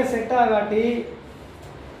சரியாக செட் ஆகாட்டி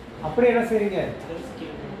அப்படி என்ன செய்றீங்க,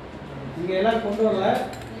 இங்கே எல்லாம் கொண்டு வரல,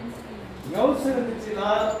 க்ளவுஸ் இருந்துச்சுன்னா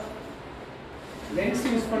லென்ஸ்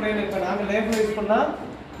யூஸ் பண்ணேன்னு. இப்போ நாங்கள் லேபிள் யூஸ் பண்ணால்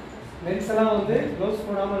லென்ஸ் எல்லாம் வந்து க்ளவுஸ்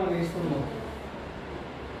போடாமல் நாங்கள் யூஸ் பண்ணுவோம்.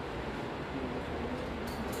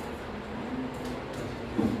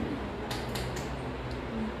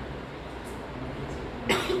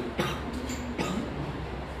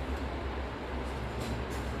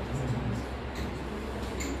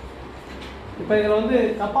 இப்போ இதில் வந்து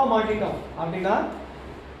தப்பாக மாட்டிட்டோம் அப்படின்னா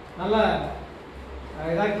நல்லா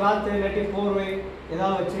ஏதாவது கிளாத்து இல்லாட்டி போர்வை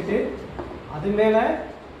ஏதாவது வச்சுட்டு அது மேலே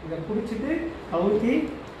இதை பிடிச்சிட்டு கவுத்தி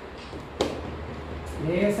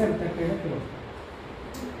லேசாக தட்டு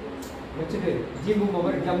வச்சுட்டு ஜீபு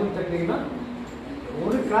மொபைல் டபுள் தட்டிங்கன்னா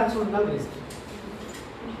ஒரு கிராச் வந்தாலும் வேஸ்ட்.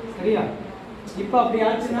 சரியா? இப்போ அப்படி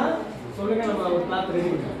ஆச்சுன்னா சொல்லுங்க, நம்ம ஒரு கிளாத்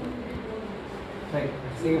ரெடி பண்ணுறோம். ரைட்,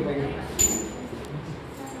 நீங்கள் போய்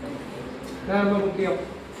ரொம்ப முக்கியம்.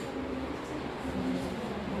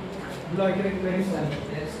 இவ்வளோ வைக்கிறதுக்கு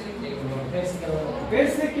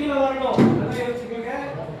பெருசு கீழே வரணும். நல்லா யோசிச்சுக்கோங்க.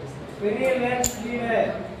 பெரிய லேன்ஸ் கீழே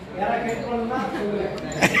யாராவது கட் பண்ணணும்னா சொல்லுங்க.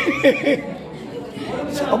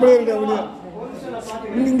 அப்படியே இருக்கு,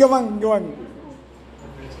 அப்படியே இங்கே வாங்க, இங்கே வாங்க.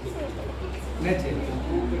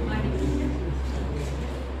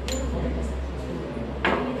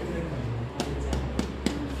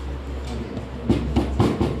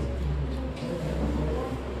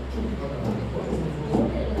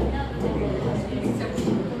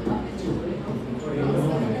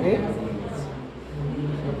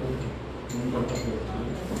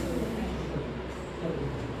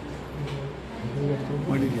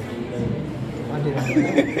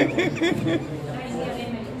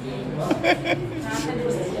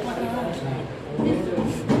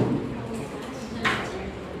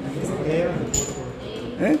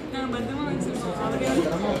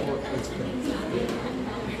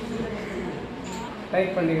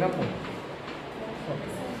 டைட் பண்ணிங்கன்னா போதும்.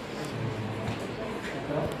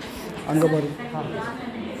 அங்கே பாரு.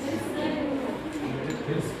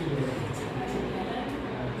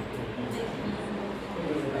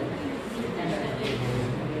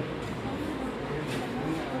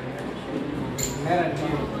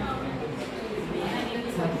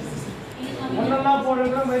 ஒன்னெல்லாம்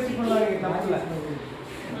போடுறதுலாம் முயற்சி பண்ணாங்க தமிழ்ல.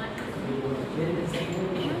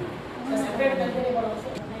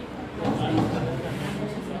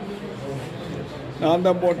 நான்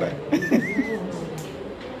தான் போட்டேன்.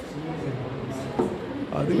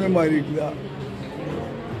 அதுவே மாறிட்டுதா?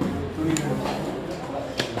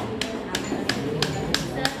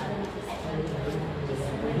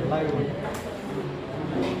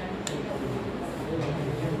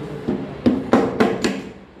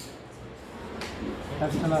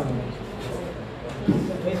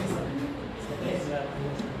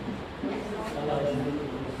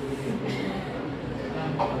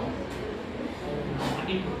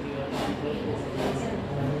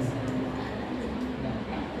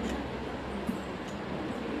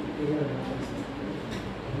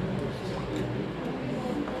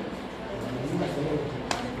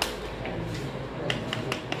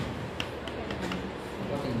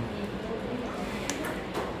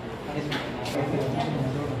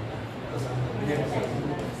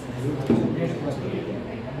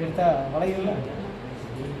 எடுத்தா வளையல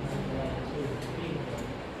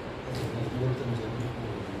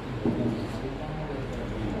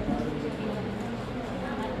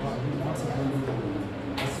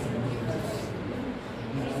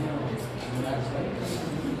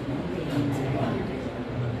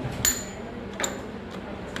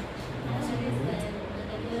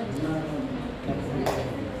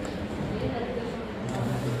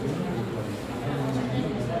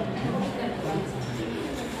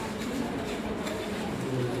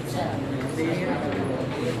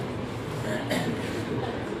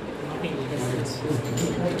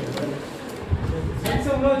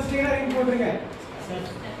போட்டுருங்க.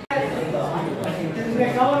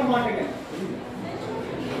 கவர் மாட்டுங்க.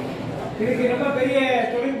 இதுக்கு ரொம்ப பெரிய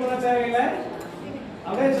தொழில் பண்ண தேவையில்லை.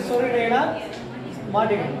 அப்படியே சொல்லிட்டீங்கன்னா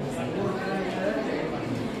மாட்டிக்கணும்.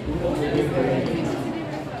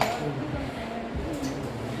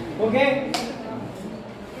 ஓகே,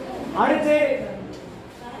 அடுத்து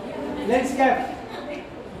லென்ஸ் கேப்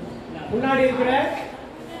முன்னாடி இருக்கிற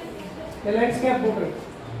இந்த லென்ஸ் கேப் போட்டுரு.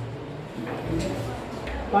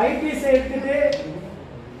 ஐபீஸ் எடுத்துட்டு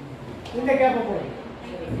இந்த கேப்பை போடு.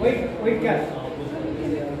 ஒயிட் கேப்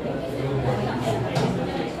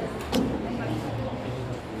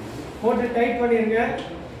போட்டு டைட் பண்ணிருங்க.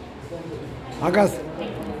 ஆகாஷ்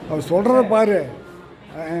அவர் சொல்கிறத பாரு.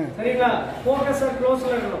 சரிங்களா? ஃபோக்கஸ்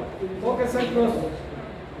க்ளோஸ்ல இருக்கணும். Focus close.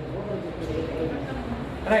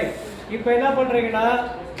 ரைட். இப்போ என்ன பண்றீங்கன்னா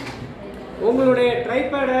உங்களுடைய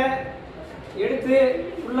ட்ரைபேடை எடுத்து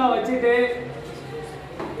ஃபுல்லா வச்சுட்டு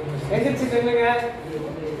எந்திரிச்சு நில்லுங்க.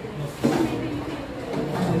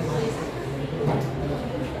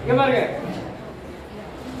 இங்க பாருங்க.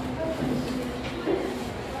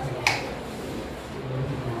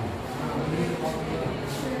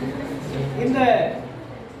 இந்த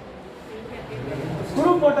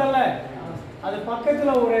ஸ்க்ரூ போட்டல அது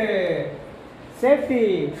பக்கத்துல ஒரு சேஃப்டி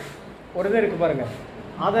ஒரு இது இருக்கு பாருங்க.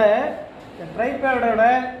 அதை ட்ரைபேடோட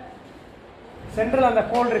சென்ட்ரல் அந்த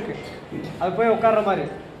ஹோல் இருக்கு, அது போய் உட்கார்ற மாதிரி.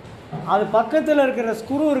 அது பக்கத்தில் இருக்கிற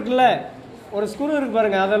ஸ்க்ரூ இருக்குல்ல, ஒரு ஸ்க்ரூ இருக்கு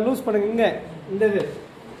பாருங்க, அதை லூஸ் பண்ணுங்க. இங்க இந்த இது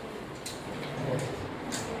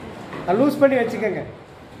லூஸ் பண்ணி வச்சுக்கோங்க.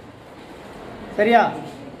 சரியா?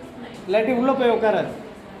 இல்லாட்டி உள்ள போய் உட்காராது.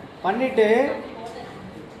 பண்ணிட்டு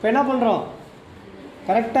இப்போ என்ன பண்ணுறோம்,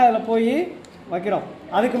 கரெக்டாக அதில் போய் வைக்கிறோம்.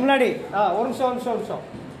 அதுக்கு முன்னாடி ஒரு நிமிஷம்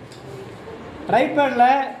ட்ரைபேடில்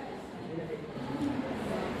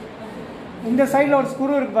இந்த சைடில் ஒரு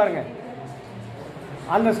ஸ்க்ரூ இருக்கு பாருங்க,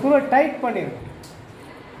 அந்த ஸ்க்ரூவை டைட் பண்ணிடுங்க.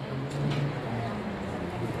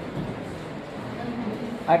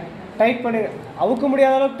 டைட் பண்ணி அவுக்க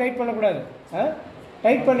முடியாத அளவுக்கு டைட் பண்ணக்கூடாது.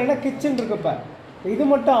 டைட் பண்ணினா கிச்சன் இருக்கு. இப்போ இது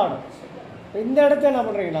மட்டும் ஆடும். இந்த இடத்த என்ன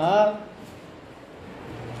பண்ணுறீங்கன்னா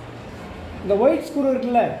இந்த ஒயிட் ஸ்க்ரூ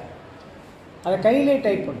இருக்குல்ல, அதை கையிலே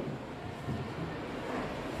டைட் பண்ணு.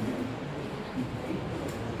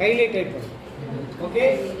 கையிலே டைட் பண்ணு. ஓகே.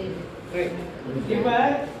 இப்போ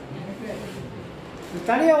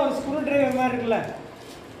தனியாக ஒரு ஸ்க்ரூ டிரைவர் மாதிரி இருக்குல்ல,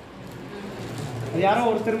 அது யாரோ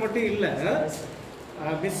ஒருத்தர் மட்டும் இல்லை,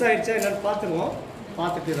 மிஸ் ஆயிடுச்சா என்னன்னு பார்த்துருவோம்.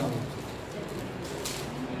 பார்த்துட்டு தான்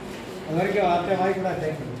அது வரைக்கும் அத்தை வாய்க்கூட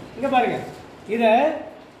டைட் பண்ணு. இங்கே பாருங்க, இதை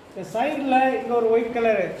இந்த சைடில் இங்கே ஒரு ஒயிட்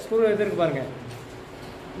கலர் ஸ்க்ரூ எடுத்துருக்கு பாருங்க,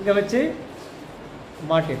 இங்கே வச்சு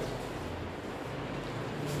மாட்டிடு.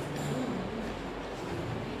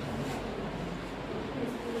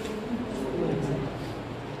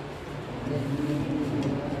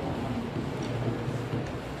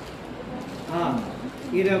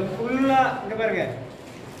 இதை ஃபுல்லாக இங்கே பாருங்க,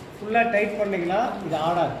 ஃபுல்லாக டைட் பண்ணிங்கன்னா இது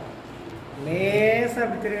ஆடாது. லேசாக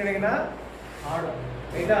அப்படி திரும்பினீங்கன்னா ஆடும்.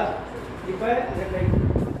 ரைட்டா? இப்போ இதை டைட்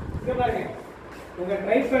இங்கே பாருங்க, உங்கள்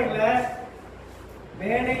ட்ரைபேடில்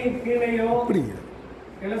மேலையும் கீழையும்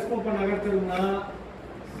டெலஸ்கோப்பை நகர்த்தணும்னா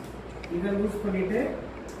இதை லூஸ் பண்ணிட்டு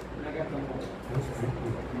நகர்த்தணும்.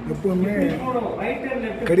 எப்பவுமே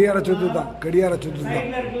கடியார சுத்து தான். கடியார சுத்து தான்.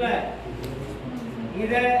 சைடில் இருக்குல்ல,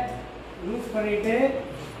 இதை லூஸ் பண்ணிட்டு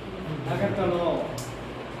நகர்த்தணும்.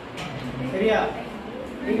 சரியா?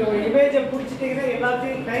 நீங்க ஒரு இமேஜை பிடிச்சிட்டீங்கன்னா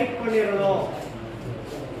எல்லாத்தையும் டைட் பண்ணிடணும்.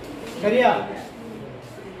 சரியா?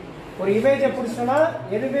 ஒரு இமேஜை பிடிச்சோன்னா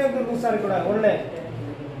எதுவுமே வந்து லூஸா இருக்கக்கூடாது. ஒண்ணு.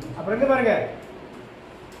 அப்புறம் இங்க பாருங்க,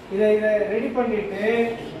 இதை ரெடி பண்ணிட்டு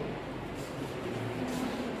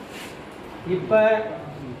இப்ப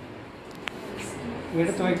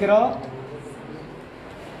எடுத்து வைக்கிறோம்.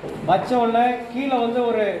 வச்ச உடனே கீழே வந்து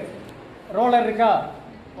ஒரு ரோலர் இருக்கா,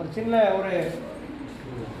 ஒரு சின்ன ஒரு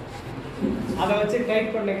அதை வச்சு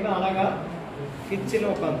டைட் பண்ணீங்கன்னா அழகா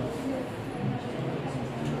கிச்சன் உட்காந்து.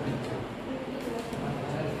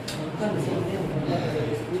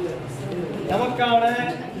 நமக்கான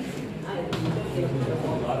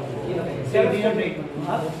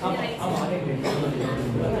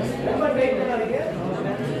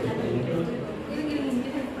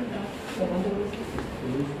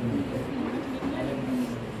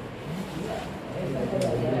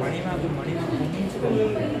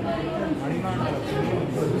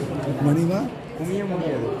மணிமா குமிய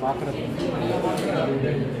முடியாது பார்க்குறது.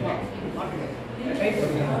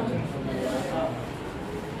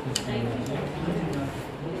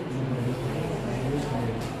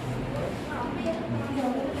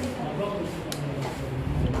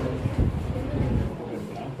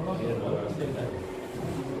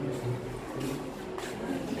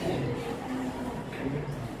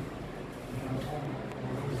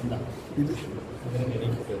 இது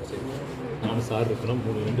நானும் சார் இருக்கணும்.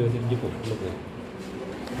 2 வந்து இங்கே போய் போய்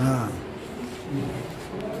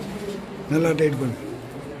நல்லா டைட் பண்ணு.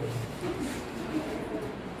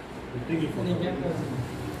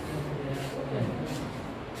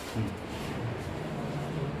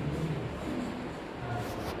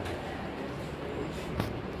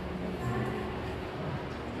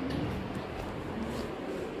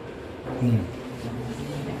 இந்த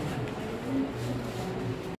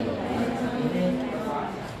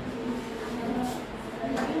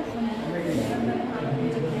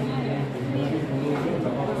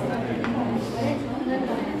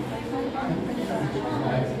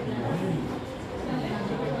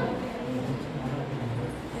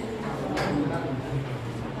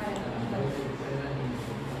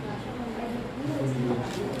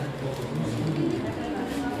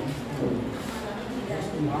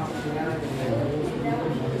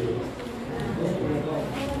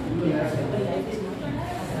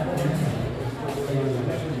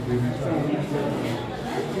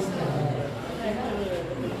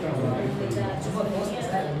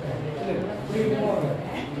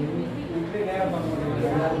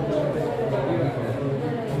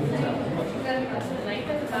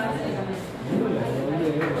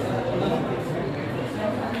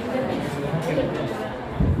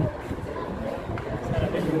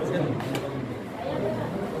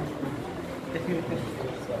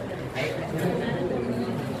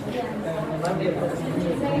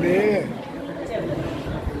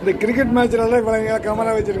கிரிக்கெட் மேட்ச்ல இவங்க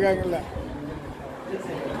கேமரா வச்சிருக்காங்கல்ல.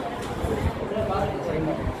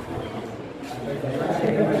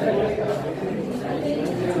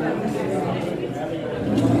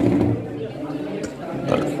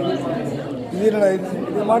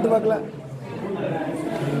 இது மாட்டு பார்க்கல.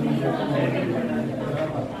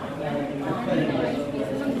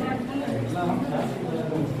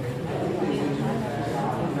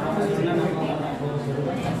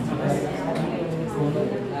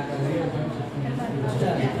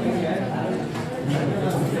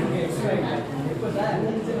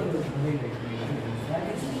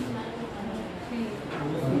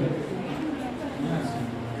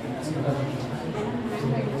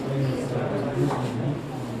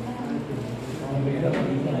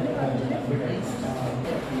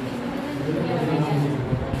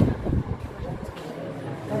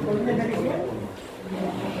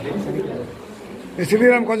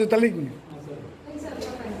 ஸ்ரீராம் கொஞ்சம் தள்ளிக்குங்க.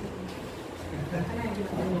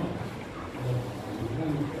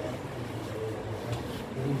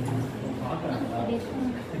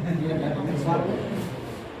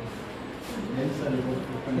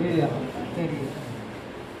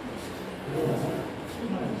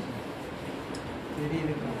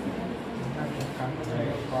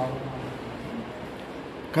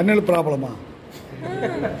 கண்ணில் ப்ராப்ளமா?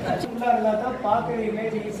 பார்க்குற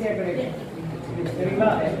இமேஜ் ஈஸியாக கிடைக்கும். சரிங்களா?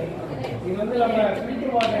 இது வந்து நம்ம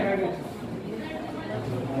ஃபில்டர் வாட்டர்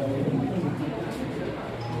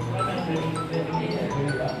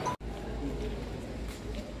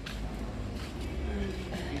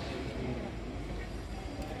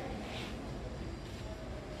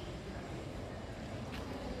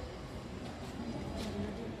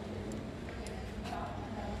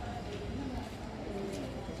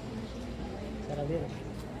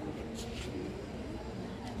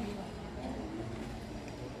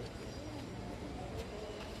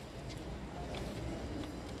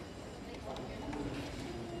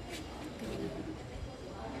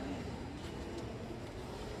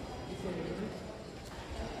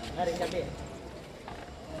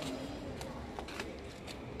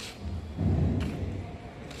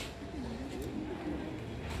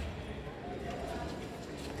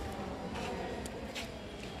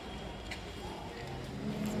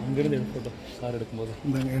இங்கேருந்து ஃபோட்டோ சார் எடுக்கும்போது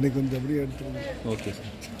எனக்கு கொஞ்சம் அப்படியே எடுத்துருங்க. Okay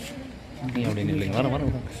sir. நீங்கள் அப்படின்னு இல்லைங்க, வர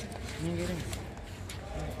வர நீங்கள்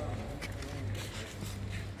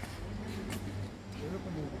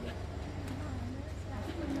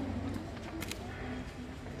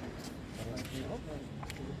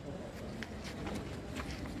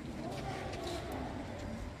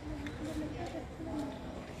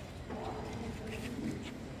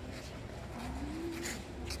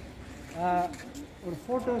ஒரு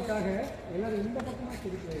ஃபோட்டோக்காக எல்லாரும் இந்த பக்கமாக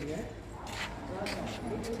திருப்பி வைங்க.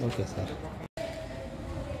 Okay sir.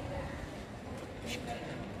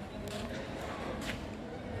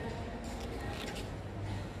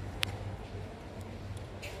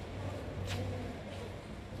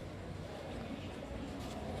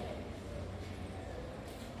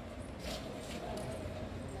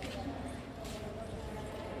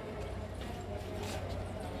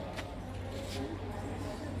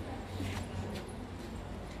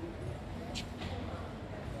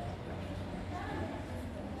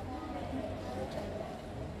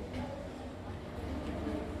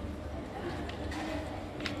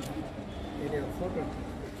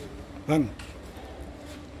 வாங்க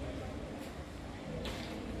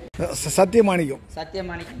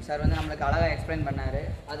சத்தியமாணிக்கம் சார் வந்து நம்மளுக்கு அழகாக எக்ஸ்பிளைன் பண்ணார்.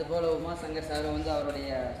 அதுபோல் உமாசங்கர் சார் வந்து அவருடைய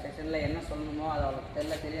செஷனில் என்ன சொல்லணுமோ அதை அவருக்கு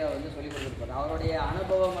தெளிவாக வந்து சொல்லிக் கொடுத்துருப்பாரு. அவருடைய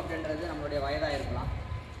அனுபவம் அப்படின்றது நம்மளுடைய வயதாக இருக்கலாம்,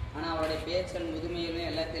 ஆனால் அவருடைய பேச்சல் முதுமையிலும்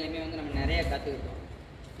எல்லாத்துலேயுமே வந்து நம்ம நிறைய கற்றுக்கிட்டோம்.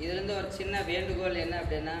 இதுலேருந்து ஒரு சின்ன வேண்டுகோள் என்ன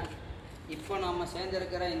அப்படின்னா, இப்போ நம்ம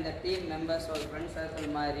சேர்ந்துருக்கிற இந்த டீம் மெம்பர்ஸ் ஒரு ஃப்ரெண்ட்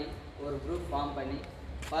சர்க்கிள் மாதிரி ஒரு குரூப் ஃபார்ம் பண்ணி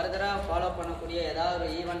ஃபர்தராக ஃபாலோ பண்ணக்கூடிய ஏதாவது ஒரு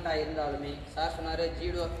ஈவெண்ட்டாக இருந்தாலுமே, சார் சொன்னார்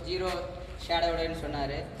ஜீரோ ஷேடோடன்னு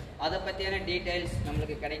சொன்னார், அதை பற்றியான டீட்டெயில்ஸ்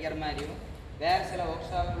நம்மளுக்கு கிடைக்கிற மாதிரியும், வேறு சில ஒர்க்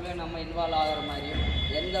ஷாப்லையும் நம்ம இன்வால்வ் ஆகிற மாதிரியும்,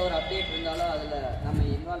 எந்த ஒரு அப்டேட் இருந்தாலும் அதில் நம்ம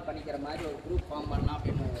இன்வால்வ் பண்ணிக்கிற மாதிரி ஒரு குரூப் ஃபார்ம் பண்ணலாம்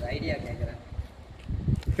அப்படின்னு ஒரு ஐடியா கேட்குறேன்.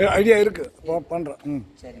 ஐடியா இருக்குது, பண்ணுறோம்.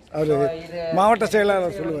 சரி, அது மாவட்ட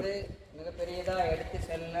செயலாளர் சொல்லுவார். மிகப்பெரியதாக எடுத்து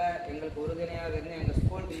செல்ல எங்களுக்கு உறுதுணையாக இருந்து எங்கள்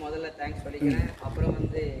ஸ்கூலுக்கு முதல்ல தேங்க்ஸ் சொல்லிக்கிறேன். அப்புறம்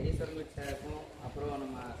வந்து ஈஸ்வரன் சாருக்கும், அப்புறம்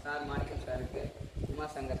நம்ம சார் மாணிக்கம் சாருக்கு,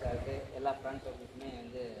 உமாசங்கர் சாருக்கு, எல்லா ஃப்ரெண்ட்ஸுக்குமே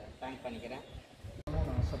வந்து தேங்க் பண்ணிக்கிறேன்.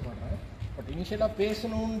 நான் ஆசைப்படுறேன். பட் இனிஷியலாக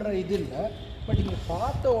பேசணுன்ற இது இல்லை. பட் இங்கே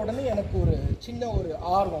பார்த்த உடனே எனக்கு ஒரு சின்ன ஒரு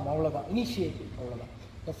ஆர்வம், அவ்வளோதான், இனிஷியேட்டிவ், அவ்வளோதான்.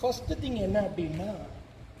 இந்த ஃபஸ்ட்டு திங் என்ன அப்படின்னா,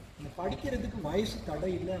 இந்த படிக்கிறதுக்கு வயசு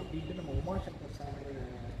தடை இல்லை அப்படின்ட்டு நம்ம உமாசங்கர் சார்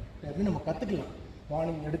நம்ம கற்றுக்கலாம்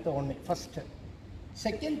மார்னிங் எடுத்த உடனே ஃபஸ்ட்டு.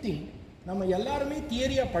 செகண்ட் திங், நம்ம எல்லாருமே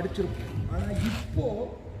தியரியாக படிச்சிருப்போம், ஆனால்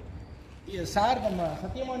இப்போது சார் நம்ம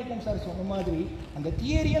சத்தியமாணிக்கம் சார் சொன்ன மாதிரி அந்த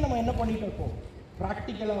தியரியை நம்ம என்ன பண்ணிட்டு இருக்கோம்,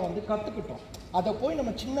 ப்ராக்டிக்கலாக வந்து கற்றுக்கிட்டோம். அதை போய்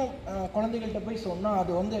நம்ம சின்ன குழந்தைகள்கிட்ட போய் சொன்னால்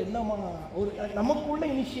அது வந்து என்னமா ஒரு நமக்குள்ள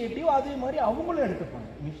இனிஷியேட்டிவ், அதே மாதிரி அவங்களும்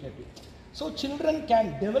எடுத்துப்பாங்க initiative. So children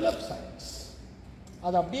can develop science,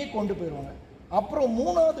 அதை அப்படியே கொண்டு போயிடுவாங்க. அப்புறம்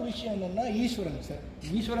மூணாவது விஷயம் என்னென்னா,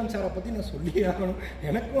 ஈஸ்வரன் சாரை பற்றி நான் சொல்லி ஆகணும்.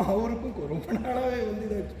 எனக்கும் அவருக்கும் ரொம்ப நாளாகவே வந்து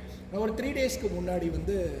இது, நான் ஒரு 3 டேஸ்க்கு முன்னாடி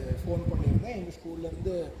வந்து ஃபோன் பண்ணியிருந்தேன். எங்கள்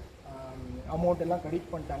ஸ்கூல்லேருந்து அமௌண்ட் எல்லாம் கிரெடிட்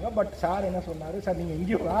பண்ணிட்டாங்க. பட் சார் என்ன சொன்னார், சார் நீங்கள்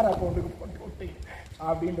எங்கேயும் வேறு அக்கௌண்ட்டுக்கு போட்டு விட்டீங்க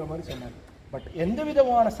அப்படின்ற மாதிரி சொன்னார். பட் எந்த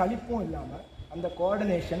விதமான சலிப்பும் இல்லாமல் அந்த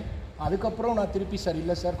கோஆர்டினேஷன். அதுக்கப்புறம் நான் திருப்பி சார்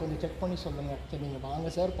இல்லை சார் கொஞ்சம் செக் பண்ணி சொல்லுங்கள், சரி நீங்கள் வாங்க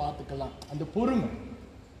சார் பார்த்துக்கலாம், அந்த பொறுமை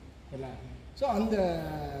எல்லாம். ஸோ அந்த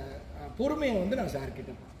பொறுமையை வந்து நான்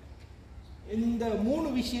சார்கிட்ட இந்த 3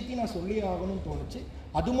 விஷயத்தையும் நான் சொல்லி ஆகணும்னு தோணுச்சு.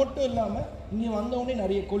 அது மட்டும் இல்லாமல் இங்கே வந்தவொடனே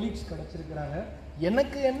நிறைய கொலீக்ஸ் கிடச்சிருக்கிறாங்க.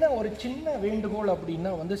 எனக்கு என்ன ஒரு சின்ன வேண்டுகோள்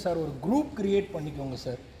அப்படின்னா வந்து, சார் ஒரு குரூப் க்ரியேட் பண்ணிக்கோங்க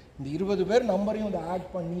சார். இந்த 20 பேர் நம்பரையும் அதை ஆட்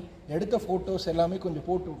பண்ணி எடுத்த ஃபோட்டோஸ் எல்லாமே கொஞ்சம்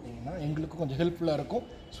போட்டு விட்டிங்கன்னா எங்களுக்கு கொஞ்சம் ஹெல்ப்ஃபுல்லாக இருக்கும்,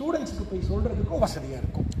 ஸ்டூடெண்ட்ஸுக்கு போய் சொல்கிறதுக்கும் வசதியாக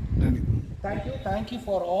இருக்கும். Thank you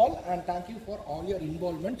for all and thank you for all your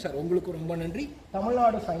involvement sir. உங்களுக்கு ரொம்ப நன்றி.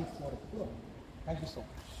 தமிழ்நாடு சயின்ஸ் போகிறதுக்கு ரொம்ப தேங்க்யூ ஸோ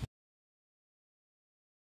மச்.